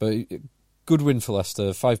 But good win for Leicester,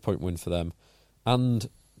 5-point win for them, and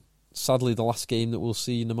sadly the last game that we'll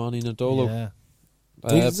see Nemanja Nadolo. Yeah.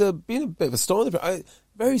 He's been a bit of a star. I'm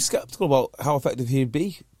very sceptical about how effective he'd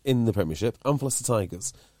be in the Premiership and for Leicester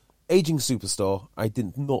Tigers. Aging superstar, I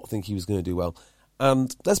did not think he was going to do well.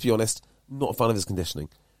 And let's be honest, not a fan of his conditioning.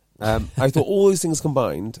 I thought all those things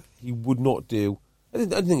combined, he would not do. I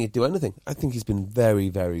didn't think he'd do anything. I think he's been very,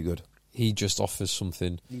 very good. He just offers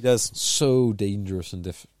something. He does. So dangerous and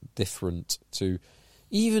different to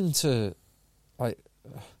like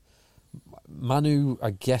Manu.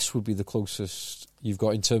 I guess would be the closest you've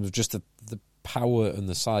got in terms of just the power and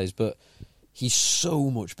the size, but he's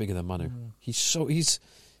so much bigger than Manu. He's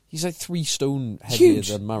like 3 stone heavier huge.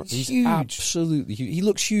 than Manu. He's huge. Absolutely huge. He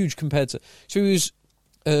looks huge compared to. So he was.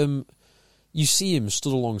 You see him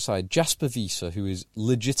stood alongside Jasper Wiese, who is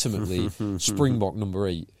legitimately Springbok number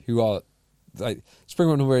 8, who are like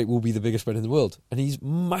Springbok number 8 will be the biggest man in the world, and he's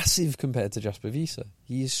massive compared to Jasper Wiese.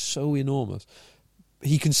 He is so enormous.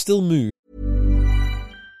 He can still move.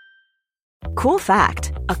 Cool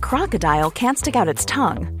fact, a crocodile can't stick out its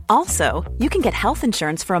tongue. Also, you can get health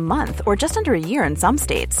insurance for a month or just under a year in some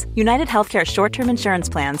states. United Healthcare short-term insurance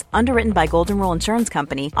plans, underwritten by Golden Rule Insurance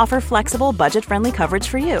Company, offer flexible, budget-friendly coverage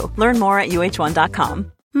for you. Learn more at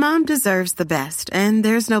uh1.com. Mom deserves the best, and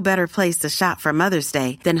there's no better place to shop for Mother's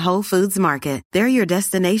Day than Whole Foods Market. They're your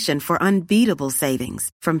destination for unbeatable savings,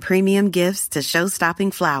 from premium gifts to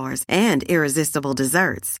show-stopping flowers and irresistible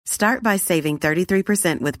desserts. Start by saving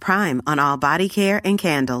 33% with Prime on all body care and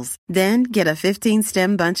candles. Then get a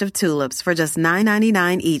 15-stem bunch of tulips for just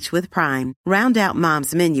 $9.99 each with Prime. Round out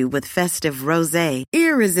Mom's menu with festive rosé,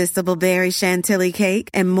 irresistible berry chantilly cake,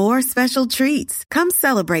 and more special treats. Come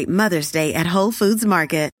celebrate Mother's Day at Whole Foods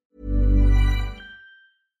Market.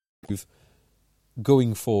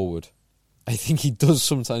 Going forward, I think he does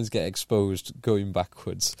sometimes get exposed going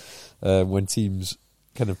backwards when teams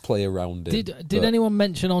kind of play around him. Did anyone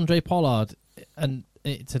mention Andre Pollard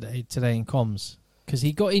today in comms? Because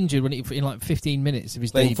he got injured in like 15 minutes of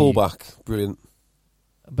his debut. Fullback, brilliant.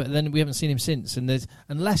 But then we haven't seen him since, and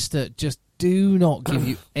Leicester just do not give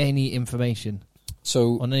you any information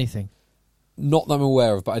on anything. Not that I'm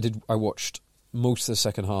aware of, but I watched most of the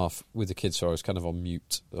second half with the kids, so I was kind of on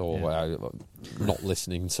mute or not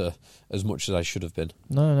listening to as much as I should have been.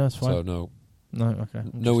 No, that's fine. So no, okay.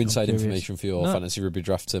 No inside information for your fantasy rugby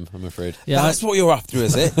draft, Tim, I'm afraid. Yeah, that's what you're after,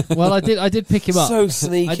 is it? Well, I did pick him up. So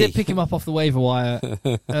sneaky. I did pick him up off the waiver wire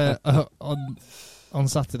on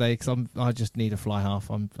Saturday because I just need a fly half.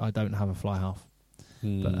 I don't have a fly half.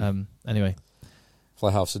 But anyway,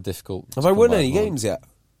 fly halves are difficult. Have I won any games yet?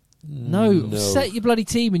 No, set your bloody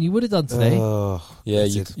team and you would have done today. Yeah,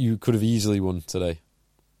 you could have easily won today.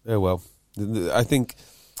 Oh well, I think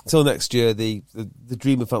till next year the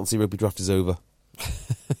dream of fantasy rugby draft is over.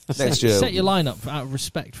 Next year, set your lineup out of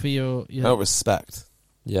respect for your out of respect.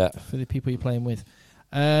 Yeah, for the people you're playing with.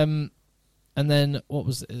 And then what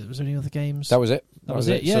was there any other games? That was it. That was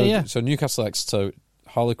it. Yeah. So Newcastle Exeter,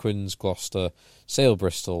 Harlequins Gloucester, Sale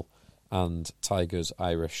Bristol, and Tigers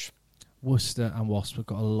Irish. Worcester and Wasp have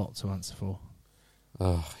got a lot to answer for.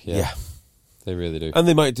 Oh yeah, they really do. And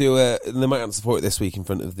they might answer for it this week in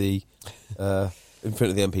front of the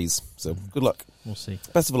MPs. So good luck. We'll see.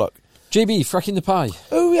 Best of luck. JB, fracking the pie.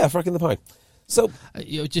 Oh yeah, fracking the pie. So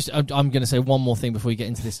I'm going to say one more thing before we get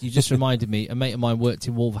into this. You just reminded me. A mate of mine worked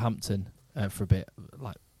in Wolverhampton for a bit.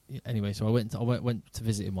 Anyway, so I went to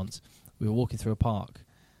visit him once. We were walking through a park,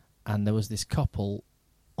 and there was this couple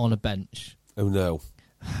on a bench. Oh no.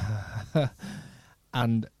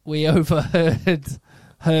 And we overheard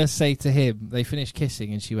her say to him, they finished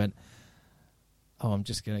kissing, and she went, "Oh, I'm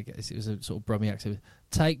just going to get this." It was a sort of Brummie accent.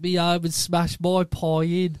 "Take me home and smash my pie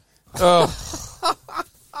in." Oh.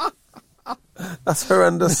 That's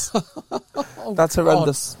horrendous. That's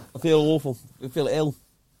horrendous. God. I feel awful. I feel ill.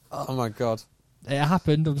 Oh my God. It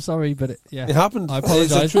happened. I'm sorry, but it happened. I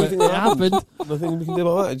apologise. It happened. Nothing we can do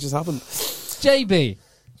about that. It just happened. JB.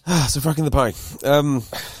 So fracking the pie.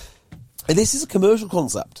 This is a commercial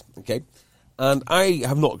concept, okay? And I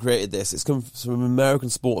have not created this. It's come from an American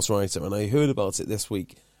sports writer, and I heard about it this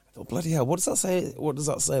week. I thought, bloody hell, what does that say? What does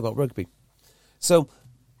that say about rugby? So,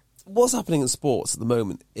 what's happening in sports at the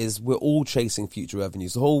moment is we're all chasing future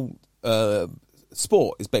revenues. The whole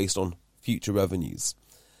sport is based on future revenues,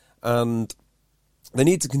 and they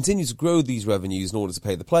need to continue to grow these revenues in order to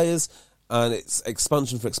pay the players, and it's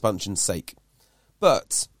expansion for expansion's sake.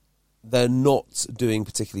 But they're not doing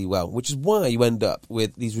particularly well, which is why you end up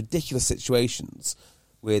with these ridiculous situations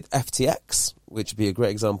with FTX, which would be a great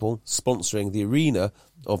example, sponsoring the arena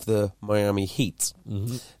of the Miami Heat.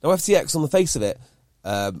 Mm-hmm. Now, FTX, on the face of it,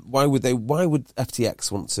 why would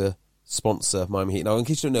FTX want to sponsor Miami Heat? Now, in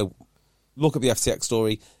case you don't know, look at the FTX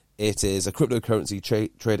story. It is a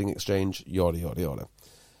cryptocurrency trading exchange, yada, yada, yada.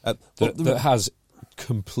 That has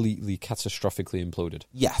completely catastrophically imploded.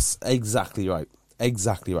 Yes, exactly right.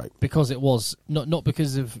 Exactly right. Because it was, not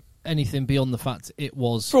because of anything beyond the fact it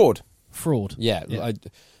was... Fraud. Yeah. A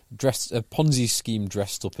Ponzi scheme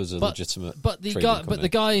dressed up as a legitimate. But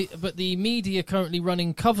the media currently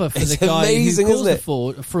running cover for it's the guy amazing, who caused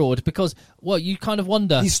the fraud because, well, you kind of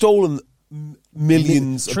wonder. He's stolen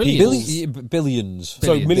millions of people's... Billions.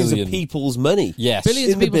 Sorry, millions of people's money. Yes.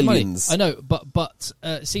 Billions of people's money. I know, but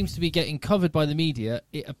it seems to be getting covered by the media.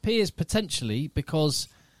 It appears potentially because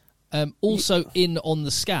also in on the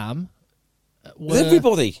scam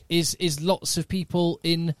everybody is lots of people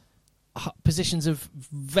in positions of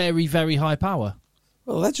very, very high power.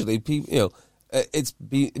 Well, allegedly, people, it's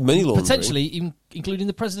money laundering. Potentially, even including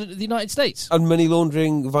the President of the United States. And money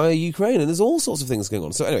laundering via Ukraine, and there's all sorts of things going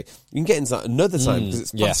on. So anyway, we can get into that another time because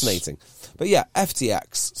it's fascinating. But yeah,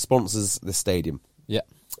 FTX sponsors the stadium. Yeah.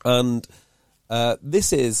 And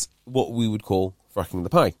this is what we would call fracking the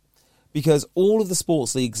pie. Because all of the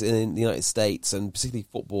sports leagues in the United States, and particularly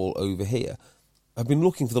football over here, have been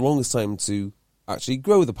looking for the longest time to actually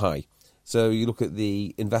grow the pie. So you look at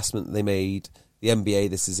the investment they made, the NBA,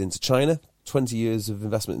 this is into China, 20 years of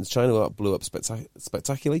investment into China, well, that blew up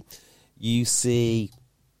spectacularly. You see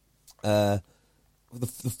the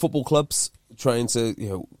football clubs trying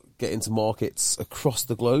to get into markets across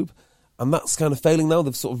the globe, and that's kind of failing now.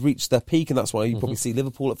 They've sort of reached their peak, and that's why you probably see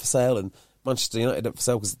Liverpool up for sale and Manchester United up for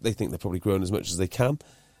sale because they think they're probably growing as much as they can.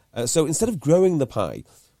 So instead of growing the pie,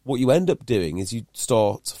 what you end up doing is you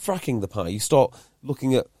start fracking the pie. You start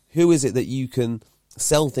looking at who is it that you can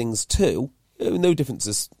sell things to. No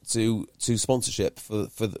differences to sponsorship for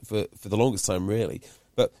the longest time, really.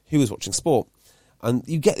 But who is watching sport? And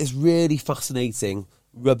you get this really fascinating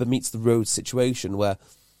rubber meets the road situation where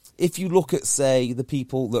if you look at, say, the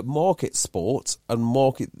people that market sport and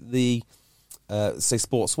market the, say,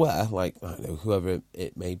 sportswear, like, I don't know, whoever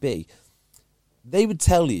it may be, they would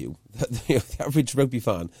tell you that the average rugby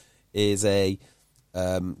fan is a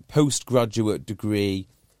postgraduate degree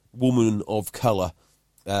woman of colour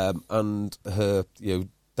and her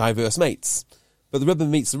diverse mates. But the rubber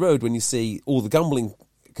meets the road when you see all the gambling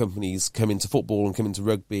companies come into football and come into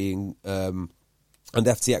rugby and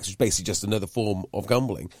FTX, which is basically just another form of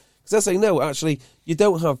gambling. Because they're saying, no, actually, you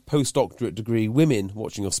don't have postdoctorate degree women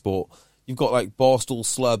watching your sport. You've got like barstool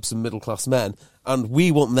slubs and middle-class men, and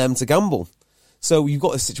we want them to gamble. So you've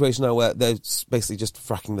got a situation now where they're basically just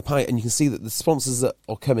fracking the pie, and you can see that the sponsors that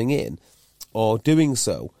are coming in are doing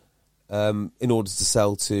so in order to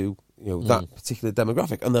sell to that particular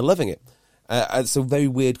demographic, and they're loving it. And so very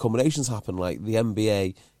weird combinations happen, like the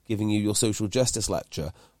NBA giving you your social justice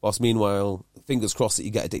lecture, whilst meanwhile, fingers crossed that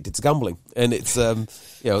you get addicted to gambling. And it's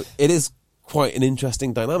it is quite an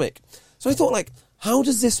interesting dynamic. So I thought, like, how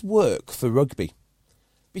does this work for rugby?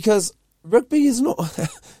 Because rugby is not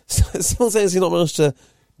simultaneously not managed to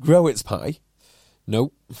grow its pie.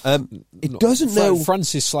 No. It doesn't know...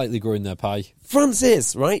 France is slightly growing their pie. France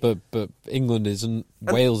is, right? But England isn't.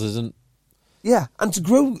 Wales isn't. Yeah, and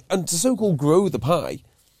to so-called grow the pie,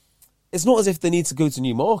 it's not as if they need to go to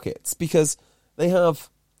new markets because they have...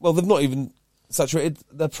 Well, they've not even saturated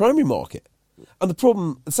their primary market. And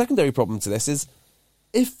the secondary problem to this is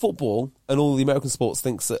if football and all the American sports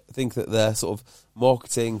think that they're sort of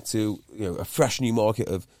marketing to a fresh new market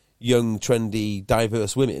of young, trendy,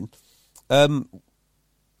 diverse women...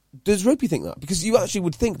 does rugby think that? Because you actually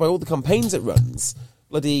would think by all the campaigns it runs,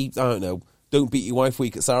 bloody, I don't know, Don't Beat Your Wife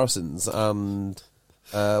Week at Saracens and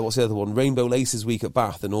what's the other one? Rainbow Laces Week at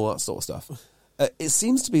Bath and all that sort of stuff. It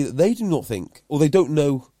seems to be that they do not think, or they don't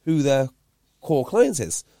know who their core client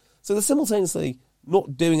is. So they're simultaneously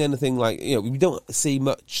not doing anything like, we don't see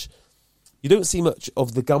much you don't see much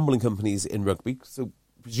of the gambling companies in rugby. So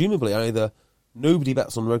presumably either nobody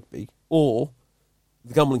bets on rugby or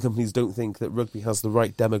the gambling companies don't think that rugby has the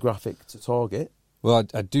right demographic to target. Well,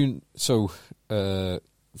 I do. So, a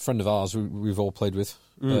friend of ours we've all played with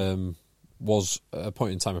was at a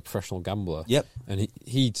point in time a professional gambler. Yep. And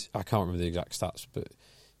he I can't remember the exact stats, but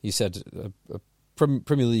he said a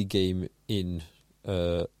Premier League game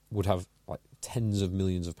would have like tens of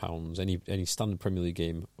millions of pounds. Any standard Premier League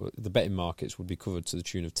game, the betting markets would be covered to the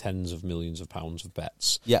tune of tens of millions of pounds of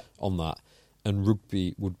bets on that. And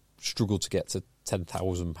rugby would struggle to get to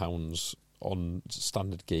 £10,000 on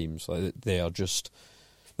standard games. Like, they are just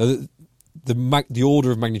the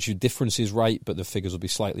order of magnitude difference is right, but the figures will be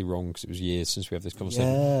slightly wrong because it was years since we had this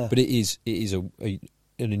conversation. Yeah. But it is an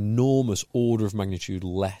enormous order of magnitude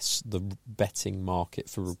less the betting market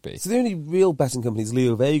for rugby. So the only real betting company is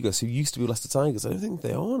Leo Vegas, who used to be Leicester Tigers. I don't think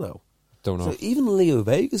they are now. Don't know. So even Leo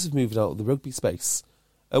Vegas has moved out of the rugby space.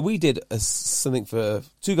 We did something for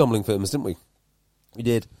 2 gambling firms, didn't we? We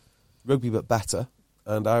did Rugby But Better,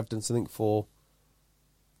 and I've done something for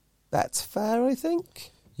Betfair, I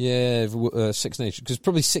think. Yeah, Six Nations. Because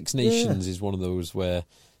probably Six Nations is one of those where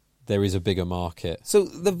there is a bigger market. So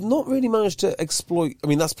they've not really managed to exploit... I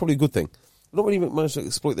mean, that's probably a good thing. They've not really managed to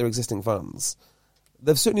exploit their existing fans.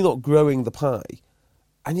 They're certainly not growing the pie.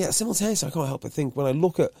 And yet, simultaneously, I can't help but think, when I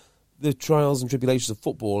look at the trials and tribulations of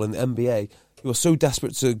football and the NBA, who are so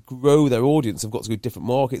desperate to grow their audience, have got to go to different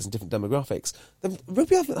markets and different demographics.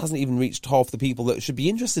 Rugby hasn't even reached half the people that should be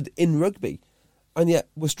interested in rugby. And yet,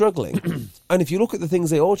 we're struggling. And if you look at the things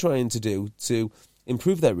they are trying to do to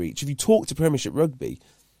improve their reach, if you talk to Premiership Rugby,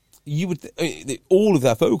 you would all of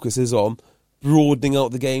their focus is on broadening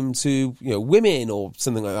out the game to women or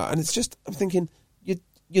something like that. And it's just, I'm thinking,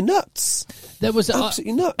 you're nuts. There was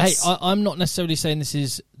absolutely nuts. Hey, I'm not necessarily saying this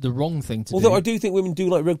is the wrong thing to do. Although I do think women do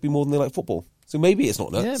like rugby more than they like football, so maybe it's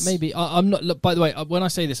not nuts. Yeah, maybe. I'm not. Look, by the way, when I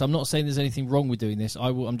say this, I'm not saying there's anything wrong with doing this.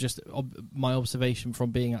 I'm just my observation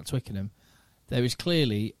from being at Twickenham. There is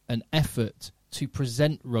clearly an effort to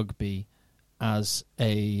present rugby as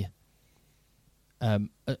if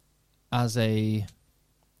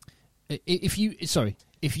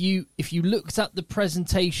you looked at the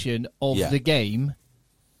presentation of the game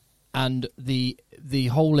and the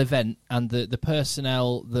whole event and the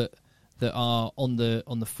personnel that are on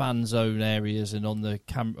the fan zone areas and on the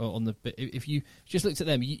camera if you just looked at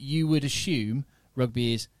them, you would assume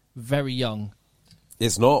rugby is very young.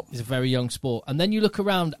 It's not. It's a very young sport, and then you look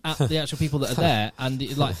around at the actual people that are there, and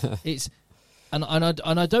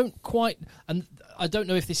I don't quite, and I don't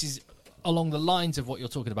know if this is along the lines of what you're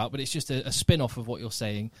talking about, but it's just a spin-off of what you're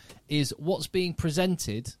saying, is what's being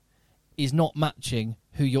presented is not matching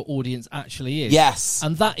who your audience actually is. Yes.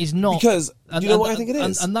 And that is not... Because, do you know what I think it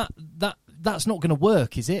is? And that's not going to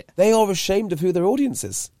work, is it? They are ashamed of who their audience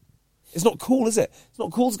is. It's not cool, is it? It's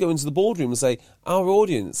not cool to go into the boardroom and say, our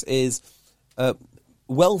audience is a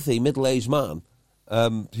wealthy, middle-aged man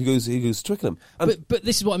who goes to Twickenham. But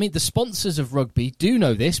this is what I mean. The sponsors of rugby do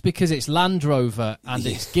know this because it's Land Rover and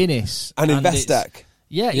it's Guinness. And Investec.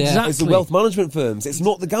 Yeah, exactly. It's the wealth management firms. It's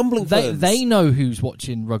not the gambling firms. They know who's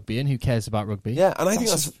watching rugby and who cares about rugby. Yeah, and I think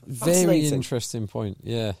that's very interesting point.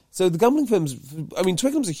 Yeah. So the gambling firms, I mean,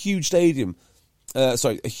 Twickenham's a huge stadium,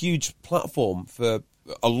 a huge platform for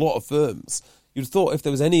a lot of firms. You'd have thought if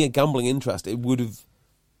there was any gambling interest, it would have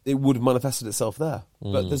manifested itself there.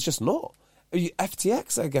 But there's just not.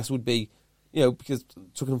 FTX, I guess, would be, because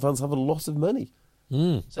Twickenham fans have a lot of money.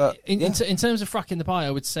 So in terms of fracking the pie,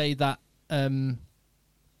 I would say that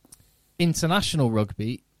international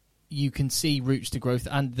rugby, you can see routes to growth,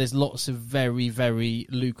 and there's lots of very, very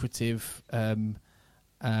lucrative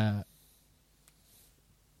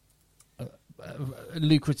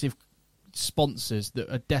sponsors that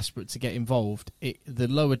are desperate to get involved. The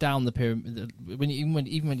lower down the pyramid, even when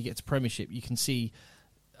you get to Premiership, you can see.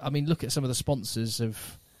 I mean, look at some of the sponsors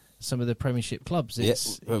of some of the Premiership clubs.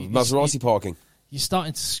 Maserati parking. You're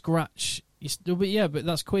starting to scratch. But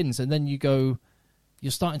that's Quins, and then you're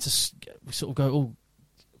starting to sort of go,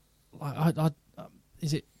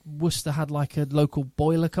 is it Worcester had like a local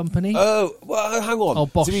boiler company? Oh, well, hang on. Oh,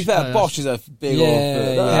 Bosch. To be fair, Bosch is a big...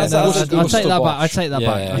 I'll take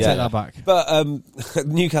that back. But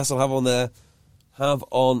Newcastle have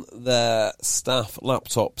on their staff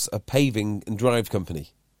laptops a paving and drive company.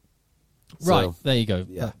 Right, so, there you go.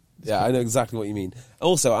 Yeah, I know exactly what you mean.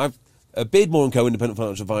 Also, Beardmore & Co. Independent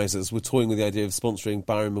Financial Advisors were toying with the idea of sponsoring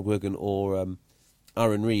Byron McGuigan or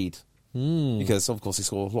Aaron Reid. Because, of course, he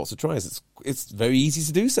scored lots of tries. It's very easy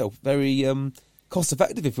to do so. Very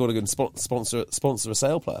cost-effective if you want to go and sponsor a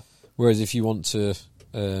sale player. Whereas if you want to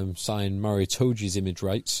sign Mario Toji's image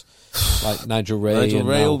rights, like Nigel Ray. Nigel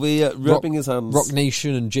Ray will be rubbing his hands. Rock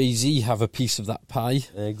Nation and Jay-Z have a piece of that pie.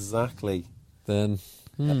 Exactly. Then,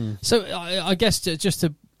 So I guess just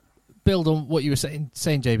to build on what you were saying,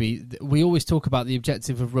 JB, we always talk about the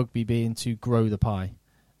objective of rugby being to grow the pie.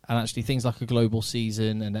 And actually things like a global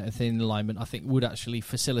season and a thin alignment, I think, would actually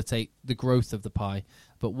facilitate the growth of the pie.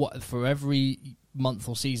 But what for every month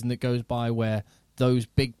or season that goes by where those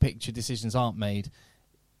big picture decisions aren't made,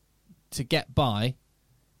 to get by,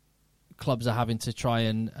 clubs are having to try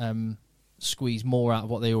and squeeze more out of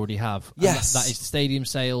what they already have. Yes. That is stadium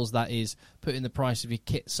sales, that is putting the price of your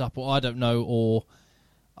kits up, or I don't know.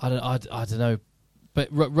 But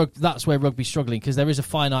that's where rugby's struggling, because there is a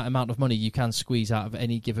finite amount of money you can squeeze out of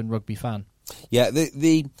any given rugby fan. Yeah,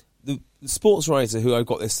 the sports writer who I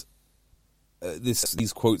got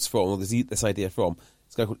these quotes from, or this idea from,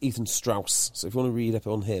 is a guy called Ethan Strauss. So if you want to read up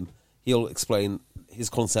on him, he'll explain his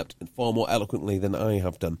concept far more eloquently than I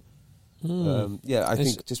have done. I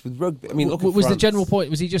think just with rugby, I mean, look at was France. the general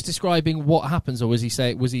point? Was he just describing what happens, or was he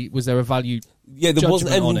saying was there a value? Yeah, there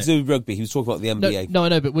wasn't anything to it? do with rugby. He was talking about the NBA. No, I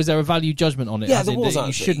know, but was there a value judgment on it? Yeah, there was.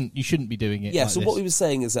 You shouldn't be doing it. Yeah. Like So this. what he was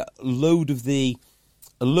saying is that a load of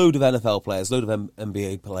NFL players, a load of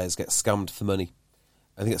NBA players get scammed for money.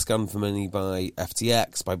 And they get scammed for money by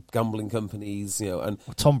FTX, by gambling companies, and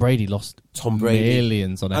Tom Brady lost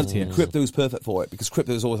millions on FTX. And crypto is perfect for it, because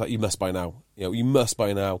crypto is always like, you must buy now. You must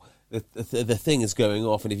buy now. The thing is going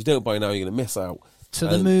off, and if you don't buy now, you're going to miss out. To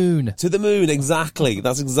the moon. To the moon, exactly.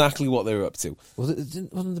 That's exactly what they were up to. Well,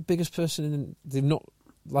 wasn't the biggest person they've not,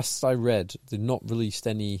 last I read, they've not released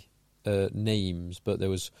any names, but there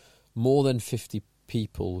was more than 50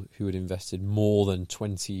 people who had invested more than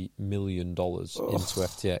 $20 million into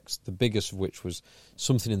FTX, the biggest of which was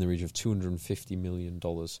something in the region of $250 million.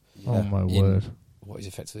 Oh, my word. What is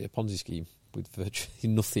effectively a Ponzi scheme with virtually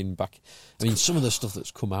nothing back. I mean, some of the stuff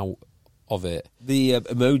that's come out of it. The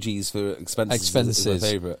emojis for expenses. Is my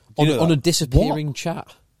favourite. On a disappearing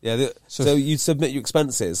chat. Yeah, so you submit your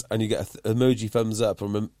expenses and you get an emoji thumbs up or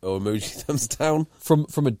emoji thumbs down from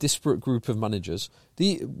a disparate group of managers.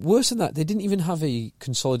 Worse than that, they didn't even have a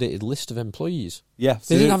consolidated list of employees. Yeah,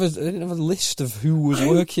 they didn't have a list of who was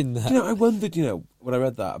working there. I wondered, when I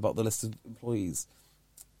read that about the list of employees,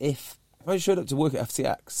 if I showed up to work at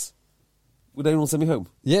FTX, would anyone send me home?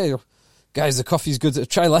 Yeah, guys, the coffee's good.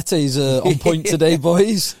 Chai latte's on point today,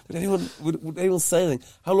 boys. Would anyone say anything?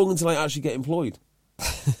 How long until I actually get employed?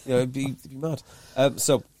 It'd be mad.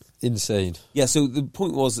 So insane. Yeah. So the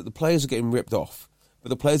point was that the players are getting ripped off, but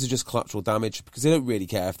the players are just collateral damage, because they don't really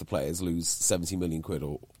care if the players lose 70 million quid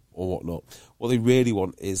or whatnot. What they really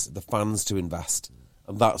want is the fans to invest,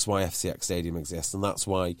 and that's why FCX Stadium exists, and that's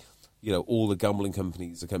why all the gambling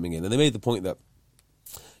companies are coming in. And they made the point that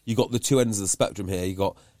you got the two ends of the spectrum here. You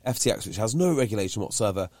got FTX, which has no regulation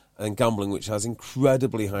whatsoever, and gambling, which has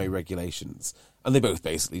incredibly high regulations, and they both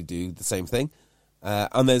basically do the same thing.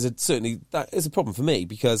 And that is a problem for me,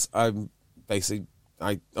 because I'm like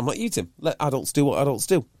you, Tim. Let adults do what adults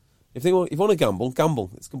do. If you want to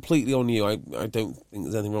gamble. It's completely on you. I don't think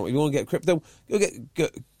there's anything wrong. If you want to get crypto,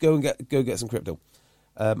 go get some crypto.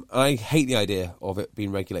 I hate the idea of it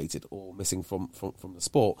being regulated or missing from the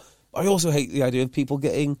sport. I also hate the idea of people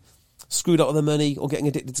getting screwed out of their money, or getting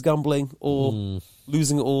addicted to gambling, or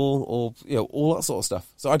losing it all, or all that sort of stuff.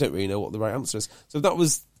 So I don't really know what the right answer is. So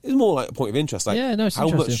it's more like a point of interest. Like, it's how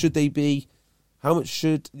interesting. much should they be? How much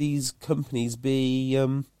should these companies be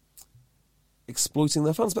exploiting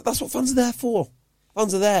their fans? But that's what fans are there for.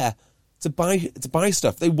 Fans are there to buy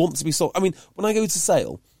stuff. They want to be sold. I mean, when I go to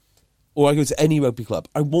Sale, or I go to any rugby club,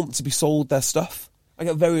 I want to be sold their stuff. I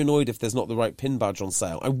get very annoyed if there's not the right pin badge on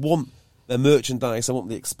sale. I want their merchandise. I want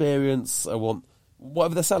the experience. I want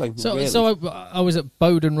whatever they're selling. So I was at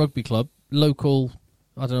Bowden Rugby Club, local.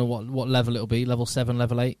 I don't know what level it'll be, level 7,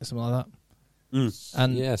 level 8, or something like that.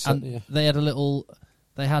 And they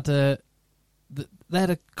had they had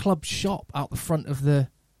a club shop out the front of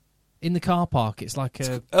in the car park. It's like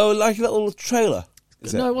a like a little trailer.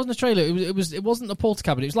 No, it wasn't a trailer. It wasn't a porta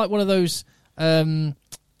cabin. It was like one of those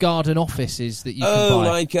garden offices that you can buy.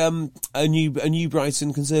 Like a new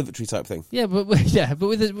Brighton conservatory type thing. Yeah, but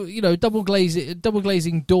with double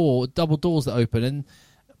glazing door, double doors that open, and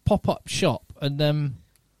pop up shop, and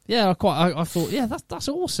I thought that's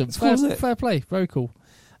awesome. Fair play, very cool.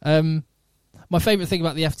 My favourite thing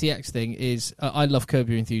about the FTX thing is I love Curb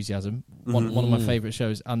Your Enthusiasm, one of my favourite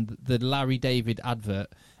shows, and the Larry David advert.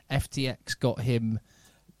 FTX got him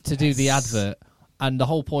to do the advert, and the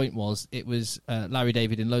whole point was Larry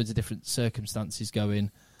David in loads of different circumstances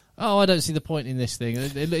going, I don't see the point in this thing.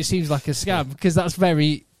 It seems like a scam, because that's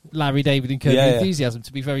very Larry David and Curb Your Enthusiasm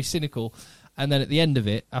to be very cynical, and then at the end of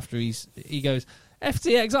it, after he goes,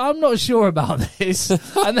 FTX, I'm not sure about this,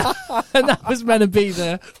 and that was meant to be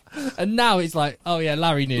there, and now it's like, oh yeah,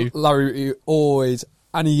 Larry knew. Larry he always,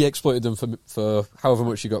 and he exploited them for however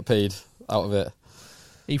much he got paid out of it.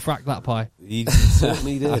 He fracked that pie. He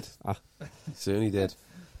certainly did. Certainly did.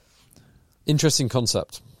 Interesting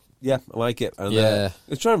concept. Yeah, I like it. And, I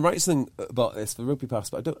was trying to write something about this for Rugby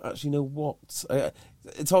Pass, but I don't actually know what.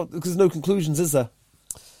 It's hard because there's no conclusions, is there?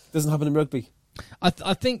 It doesn't happen in rugby.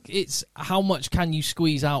 I think it's how much can you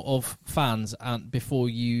squeeze out of fans and before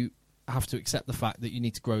you have to accept the fact that you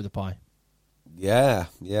need to grow the pie. Yeah.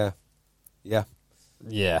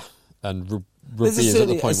 And rugby is at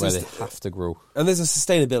the point where they have to grow. And there's a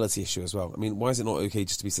sustainability issue as well. I mean, why is it not okay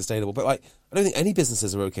just to be sustainable? But like, I don't think any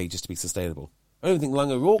businesses are okay just to be sustainable. I don't think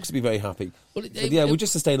Langer Rorke's to be very happy. Well, we're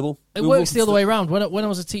just sustainable. It works the other way around. When I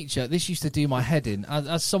was a teacher, this used to do my head in.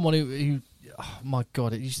 As someone who oh my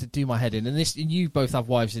God, it used to do my head in. And you both have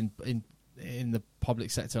wives in the public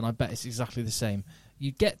sector, and I bet it's exactly the same.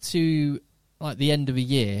 You get to like the end of a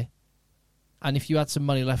year, and if you had some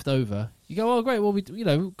money left over, you go, "Oh, great! Well,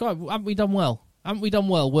 haven't we done well? Haven't we done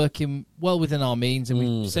well working well within our means, and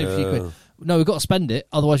we saved a few quid? No, we've got to spend it,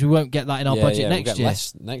 otherwise we won't get that in our budget next year.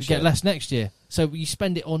 We get less next year. So you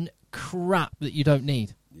spend it on crap that you don't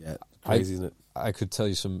need. Yeah, crazy, isn't it? I could tell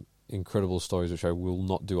you some incredible stories, which I will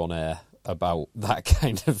not do on air, about that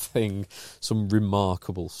kind of thing. Some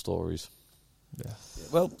remarkable stories. Yeah.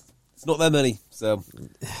 Well, it's not that many, so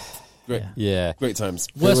great. Yeah, great times.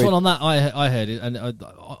 Worst one on that I heard it, and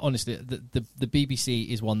honestly, the BBC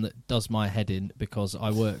is one that does my head in because I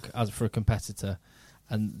work for a competitor,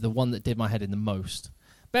 and the one that did my head in the most.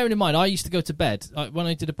 Bearing in mind, I used to go to bed when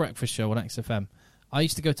I did a breakfast show on XFM. I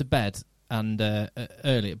used to go to bed and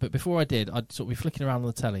earlier, but before I did, I'd sort of be flicking around on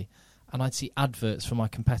the telly, and I'd see adverts for my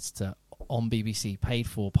competitor on BBC, paid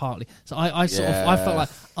for partly. So I felt like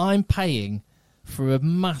I'm paying for a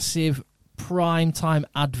massive prime time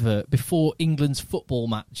advert before England's football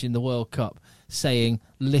match in the World Cup, saying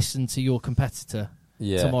 "Listen to your competitor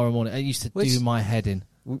tomorrow morning." It used to do my head in.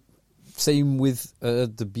 Same with the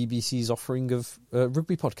BBC's offering of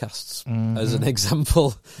rugby podcasts, as an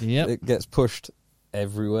example. Yep. It gets pushed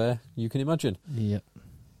everywhere you can imagine. Yep.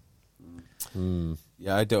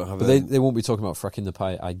 Yeah, I don't have. But they won't be talking about fracking the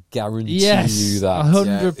pie. I guarantee you that.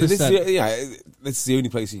 100%. This is the only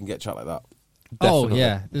place you can get chat like that. Definitely. Oh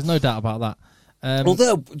yeah, there's no doubt about that.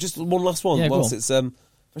 Although, just one last one. Yeah, whilst it's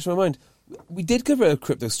fresh in my mind, we did cover a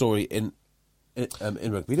crypto story in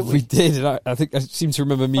rugby, didn't we? We did. And I think I seem to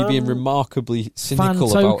remember me being remarkably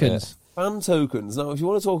cynical about it. Fan tokens. Now, if you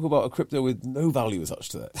want to talk about a crypto with no value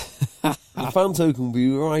attached to it, the fan token will be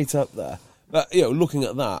right up there. But looking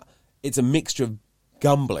at that, it's a mixture of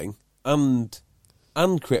gambling and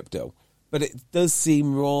crypto, but it does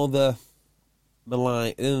seem rather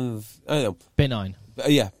malign. I don't know, benign.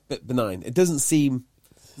 But benign. It doesn't seem.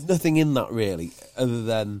 There's nothing in that really, other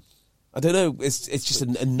than I don't know. It's just a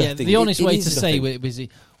nothing. Yeah, the honest way to say it was,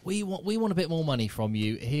 we want a bit more money from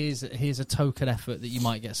you. Here's a token effort that you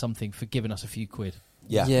might get something for giving us a few quid.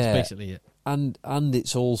 Yeah, that's basically it. And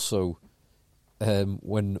it's also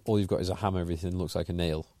when all you've got is a hammer, everything looks like a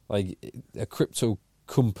nail. Like a crypto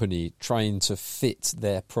company trying to fit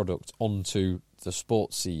their product onto the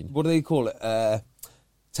sports scene. What do they call it?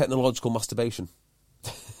 Technological masturbation.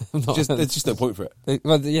 There's just no point for it.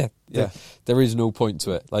 There is no point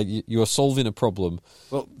to it. Like you are solving a problem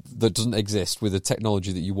that doesn't exist with a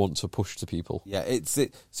technology that you want to push to people. Yeah,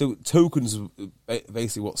 so tokens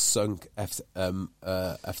basically what sunk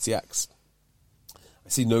FTX. I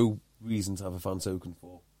see no reason to have a fan token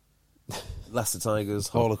for Leicester Tigers,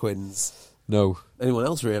 Harlequins. No. Anyone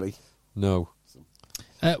else really? No.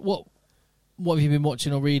 What have you been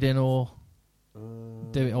watching or reading or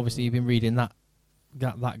doing? Obviously, you've been reading that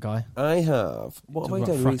guy. I have. What have I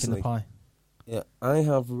done recently? The pie. Yeah, I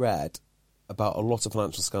have read about a lot of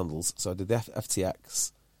financial scandals. So I did the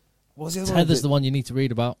FTX. What was the other one? Tether's the one you need to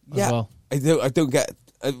read about as well. I don't get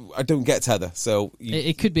Tether. So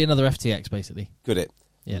it could be another FTX, basically. Could it?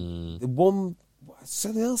 Yeah. The one.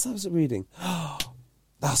 Something else I was reading.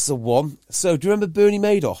 That's the one. So do you remember Bernie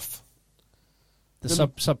Madoff? The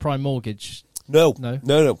subprime mortgage. No.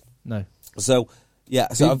 So yeah,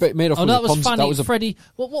 so Madoff that was Fannie. That was Freddie.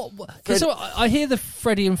 What? So I hear the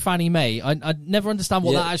Freddie and Fannie Mae. I never understand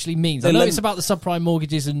what that actually means. I know it's about the subprime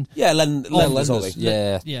mortgages and lenders.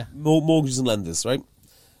 Yeah. Mortgages and lenders, right?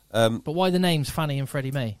 But why the names Fannie and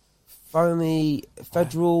Freddie Mae? Fannie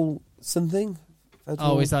Federal something.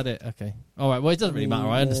 Oh, is that it? Okay. All right. Well, it doesn't really matter.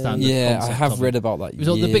 I understand. Yeah, I have read about that. It was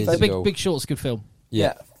the Big Short's good film.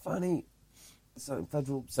 Yeah, Fannie.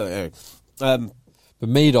 federal. The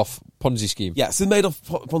Madoff Ponzi scheme. Yeah, so the Madoff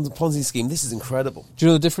Ponzi scheme. This is incredible. Do you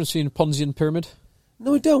know the difference between Ponzi and pyramid?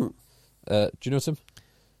 No, I don't. Do you know, Tim?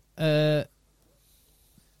 A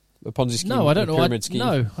Ponzi scheme. No, I don't know. Pyramid scheme.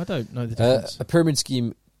 No, I don't know the difference. A pyramid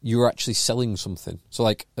scheme, you're actually selling something. So,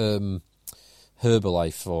 like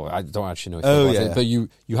Herbalife, or I don't actually know. If Herbalife, but you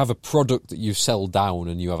have a product that you sell down,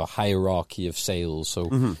 and you have a hierarchy of sales.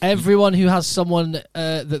 So everyone who has someone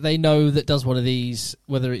that they know that does one of these,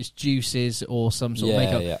 whether it's juices or some sort of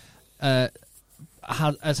makeup,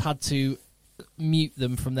 has had to mute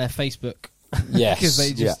them from their Facebook. Yes, because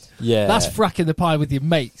they just that's fracking the pie with your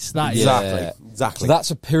mates. That is exactly. So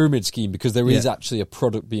that's a pyramid scheme because there is actually a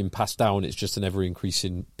product being passed down. It's just an ever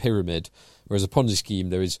increasing pyramid. Whereas a Ponzi scheme,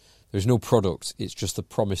 there's no product. It's just the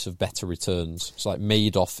promise of better returns. So like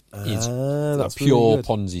Madoff is a pure really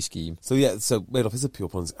Ponzi scheme. So Madoff is a pure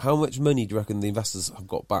Ponzi. How much money do you reckon the investors have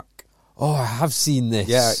got back? Oh, I have seen this.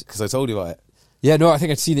 Yeah, because I told you about it. Yeah, no, I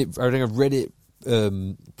think I'd seen it. I think I've read it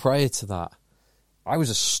prior to that. I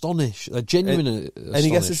was astonished. Genuinely astonished.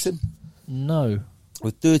 Any guesses, Tim? No.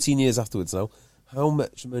 With 13 years afterwards now, how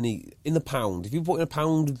much money in the pound? If you put in a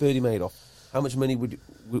pound with Bernie Madoff, how much money would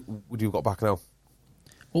you have got back now?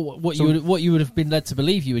 Well, what you would have been led to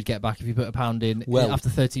believe you would get back if you put a pound in after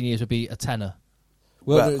 13 years would be a tenner.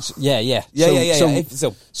 Well, yeah.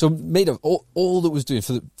 So Madoff, all that was doing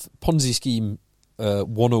for the Ponzi scheme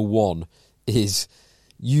 101 is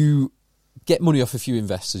you get money off a few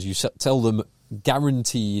investors. You tell them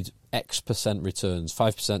guaranteed X% returns,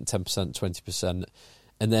 5%, 10%, 20%,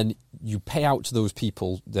 and then you pay out to those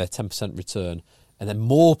people their 10% return, and then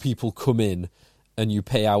more people come in and you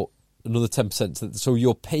pay out another 10%. So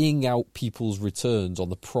you're paying out people's returns on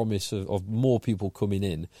the promise of more people coming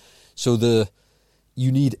in. So you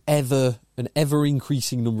need an ever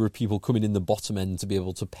increasing number of people coming in the bottom end to be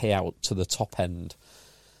able to pay out to the top end.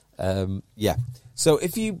 So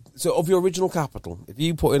of your original capital, if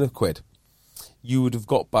you put in £1, you would have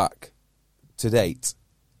got back to date,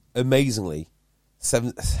 amazingly,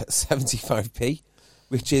 75p,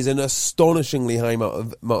 which is an astonishingly high amount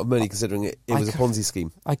of money considering it was a Ponzi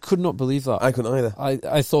scheme. I could not believe that. I couldn't either.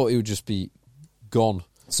 I thought it would just be gone.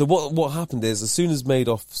 So what happened is, as soon as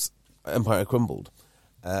Madoff's empire crumbled,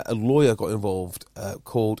 a lawyer got involved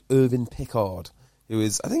called Irvin Pickard, who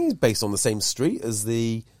is, I think he's based on the same street as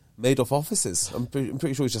the Madoff offices. I'm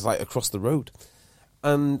pretty sure he's just like across the road.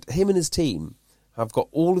 And him and his team have got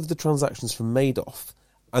all of the transactions from Madoff,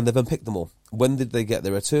 and they've unpicked them all. When did they get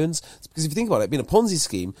their returns? Because if you think about it, being a Ponzi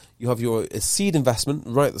scheme, you have your seed investment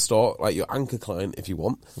right at the start, like your anchor client, if you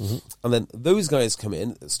want, and then those guys come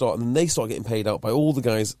in, and they start getting paid out by all the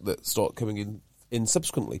guys that start coming in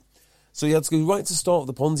subsequently. So you had to go right to the start of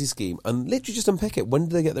the Ponzi scheme and literally just unpick it. When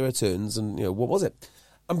did they get their returns, and what was it?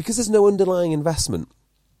 And because there's no underlying investment,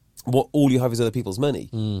 all you have is other people's money.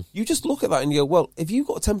 You just look at that and you go, well, if you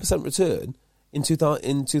got a 10% return in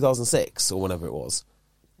 2006 or whenever it was,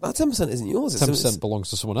 that 10% isn't yours. 10% belongs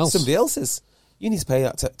to someone else. Somebody else's. You need to pay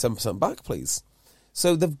that 10% back, please.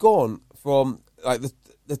 So they've gone from like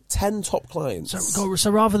the 10 top clients.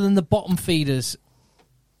 So rather than the bottom feeders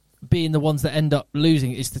being the ones that end up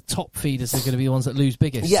losing, it's the top feeders that are going to be the ones that lose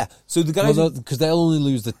biggest. Yeah. So the guys, because they'll only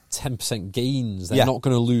lose the 10% gains. They're not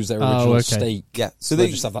going to lose their original stake. Yeah. So they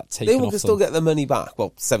just have that taken off them. They will still get their money back.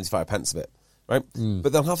 Well, 75 pence of it, right?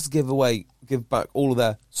 But they'll have to give back all of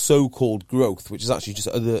their so-called growth, which is actually just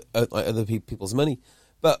other people's money.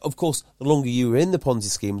 But of course, the longer you were in the Ponzi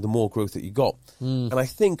scheme, the more growth that you got. And I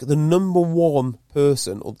think the number one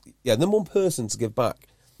person to give back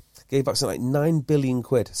gave back something like 9 billion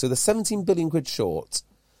quid. So they're 17 billion quid short,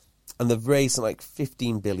 and they've raised something like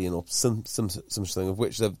 15 billion or something, of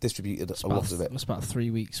which they've distributed a lot of it. That's about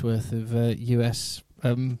 3 weeks worth of US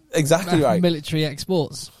exactly right military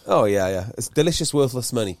exports. Oh yeah, it's delicious,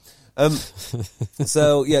 worthless money.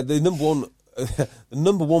 So yeah, the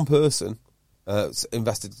number one person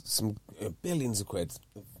invested some billions of quid.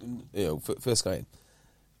 First guy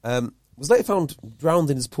in, was later found drowned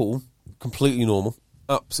in his pool, completely normal.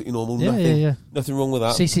 Absolutely normal. Nothing wrong with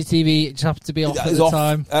that. CCTV just happened to be off at the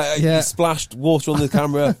time. He splashed water on the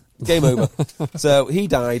camera. Game over. So he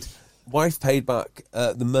died. Wife paid back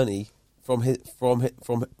the money from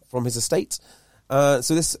his estate. So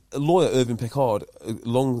this lawyer, Irvin Pickard,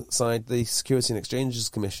 alongside the Security and Exchanges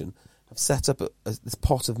Commission, have set up this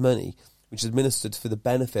pot of money which is administered for the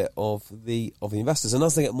benefit of the investors. And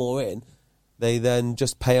as they get more in, they then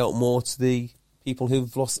just pay out more to the people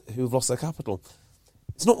who've lost their capital.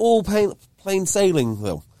 It's not all plain sailing,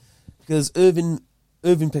 though, because Irvin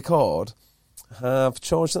Pickard have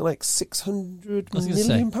charged something like £600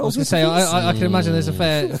 million. I was going to say, I can imagine there's a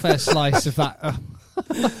fair slice of that.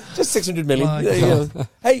 Just 600 million. There you go.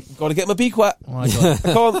 Hey, got to get my beak wet. My God.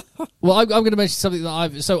 I can't. Well, I'm going to mention something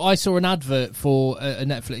that I saw an advert for a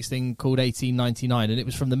Netflix thing called 1899, and it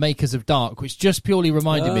was from the makers of Dark, which just purely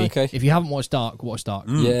reminded me, if you haven't watched Dark, watch Dark.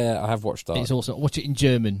 Yeah, I have watched Dark. It's awesome. Watch it in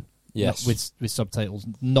German, yes, with subtitles,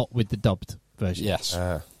 not with the dubbed version. Yes,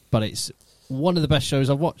 but it's one of the best shows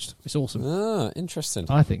I've watched. It's awesome. Ah, interesting.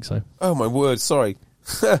 I think so. Oh my word! Sorry,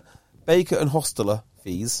 Baker and Hostler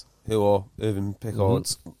fees, who are Irving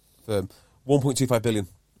Pickard's firm, 1.25 billion.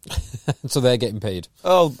 So they're getting paid.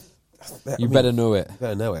 Oh, you better know it. You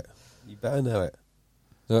better know it. You better know it.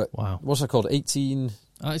 Wow. What's that called? 18.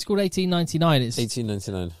 It's called 1899. It's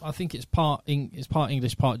 1899. I think it's part English,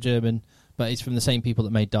 part German, but it's from the same people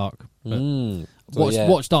that made Dark.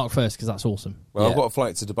 Watch Dark first because that's awesome. Well, I've got a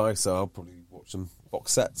flight to Dubai, so I'll probably watch some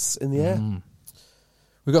box sets in the air.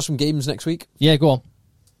 We've got some games next week. Yeah, go on.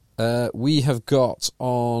 We have got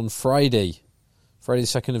on Friday the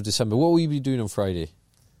 2nd of December. What will you be doing on Friday?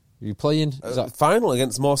 Are you playing? Is that final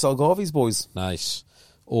against Marcel Garvey's boys? Nice.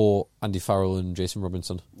 Or Andy Farrell and Jason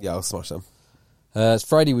Robinson? Yeah, I'll smash them. It's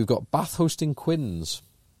Friday. We've got Bath hosting Quins.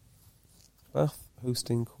 Bath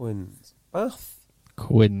hosting Quins. Bath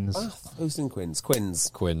hosting Quins.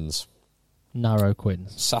 Quins. Narrow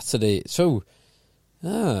Quins. Saturday. So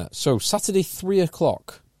Saturday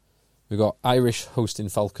 3:00. We've got Irish hosting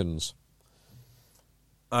Falcons.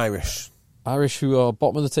 Irish, who are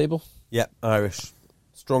bottom of the table? Yeah, Irish.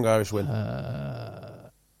 Strong Irish win.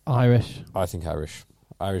 Irish. I think Irish.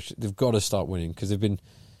 They've got to start winning because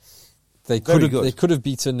they could have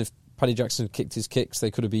beaten, if Paddy Jackson had kicked his kicks,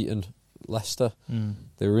 they could have beaten Leicester.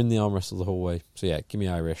 They were in the arm wrestle the whole way. So yeah, give me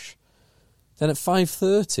Irish. Then at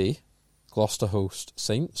 5:30, Gloucester host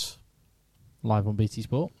Saints. Live on BT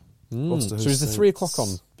Sport. So is the 3:00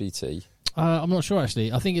 on BT? I'm not sure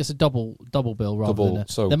actually. I think it's a double bill rather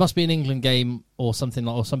than there must be an England game or something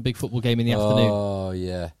or some big football game in the afternoon. Oh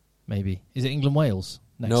yeah, maybe. Is it England Wales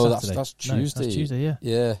next Saturday? that's Tuesday. No, that's Tuesday. Yeah.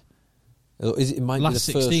 Yeah. It might be the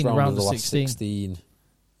first round of the last 16.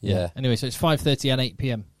 Yeah. Anyway, so it's 5:30 and 8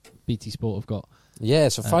 p.m. BT Sport have got. Yeah,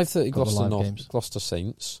 so 5:30 Gloucester games. Gloucester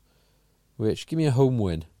Saints, which give me a home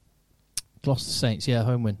win. Gloucester Saints, yeah,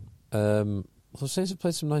 home win. Well, Saints have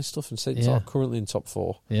played some nice stuff, and Saints are currently in top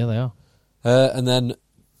 4. Yeah, they are. And then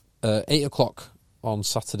 8:00 on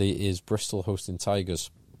Saturday is Bristol hosting Tigers.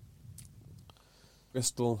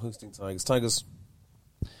 Bristol hosting Tigers. Tigers.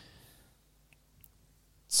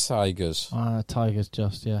 Tigers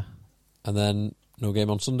just, yeah. And then no game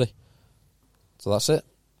on Sunday. So that's it.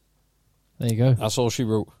 There you go. That's all she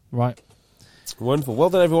wrote. Right. Wonderful. Well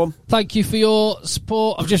done, everyone. Thank you for your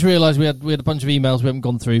support. I've just realised we had a bunch of emails we haven't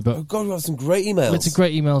gone through, but oh God, we have some great emails. We had some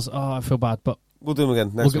great emails. Oh, I feel bad, but we'll do them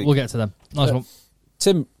again next week. We'll get to them. Nice one.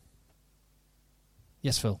 Tim.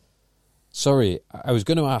 Yes, Phil. Sorry, I was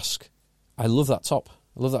going to ask. I love that top.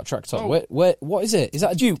 I love that track top. What is it? Is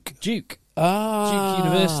that a Duke? Duke. Ah. Duke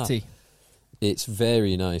University. It's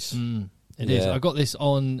very nice. It is. I got this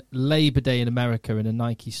on Labor Day in America in a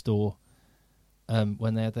Nike store.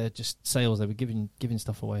 When they're just sales, they were giving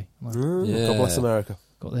stuff away. Like, God bless America.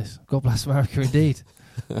 Got this. God bless America, indeed.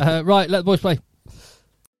 Right, let the boys play.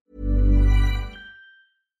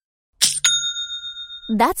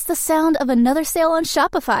 That's the sound of another sale on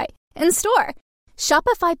Shopify in store.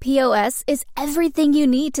 Shopify POS is everything you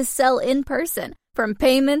need to sell in person. From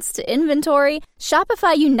payments to inventory,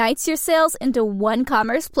 Shopify unites your sales into one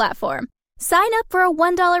commerce platform. Sign up for a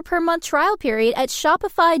 $1 per month trial period at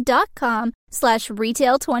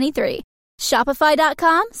shopify.com/retail23.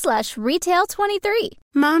 Shopify.com/retail23.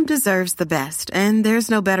 Mom deserves the best, and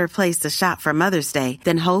there's no better place to shop for Mother's Day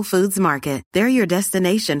than Whole Foods Market. They're your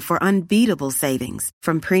destination for unbeatable savings,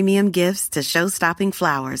 from premium gifts to show-stopping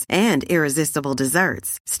flowers and irresistible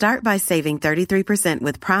desserts. Start by saving 33%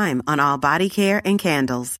 with Prime on all body care and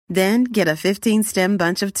candles. Then get a 15-stem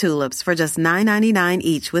bunch of tulips for just $9.99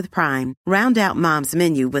 each with Prime. Round out Mom's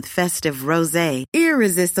menu with festive rosé,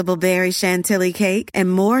 irresistible berry chantilly cake,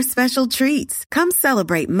 and more special treats. Come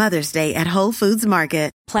celebrate Mother's Day at Whole Foods Market.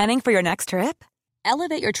 Planning for your next trip?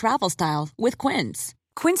 Elevate your travel style with Quince.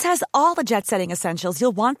 Quince has all the jet-setting essentials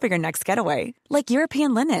you'll want for your next getaway, like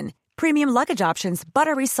European linen, premium luggage options,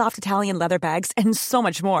 buttery soft Italian leather bags, and so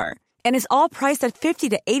much more. And is all priced at 50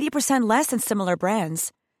 to 80% less than similar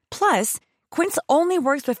brands. Plus, Quince only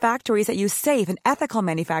works with factories that use safe and ethical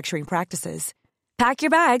manufacturing practices. Pack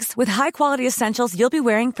your bags with high-quality essentials you'll be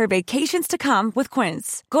wearing for vacations to come with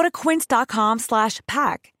Quince. Go to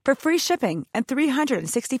quince.com/pack for free shipping and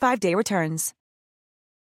 365-day returns.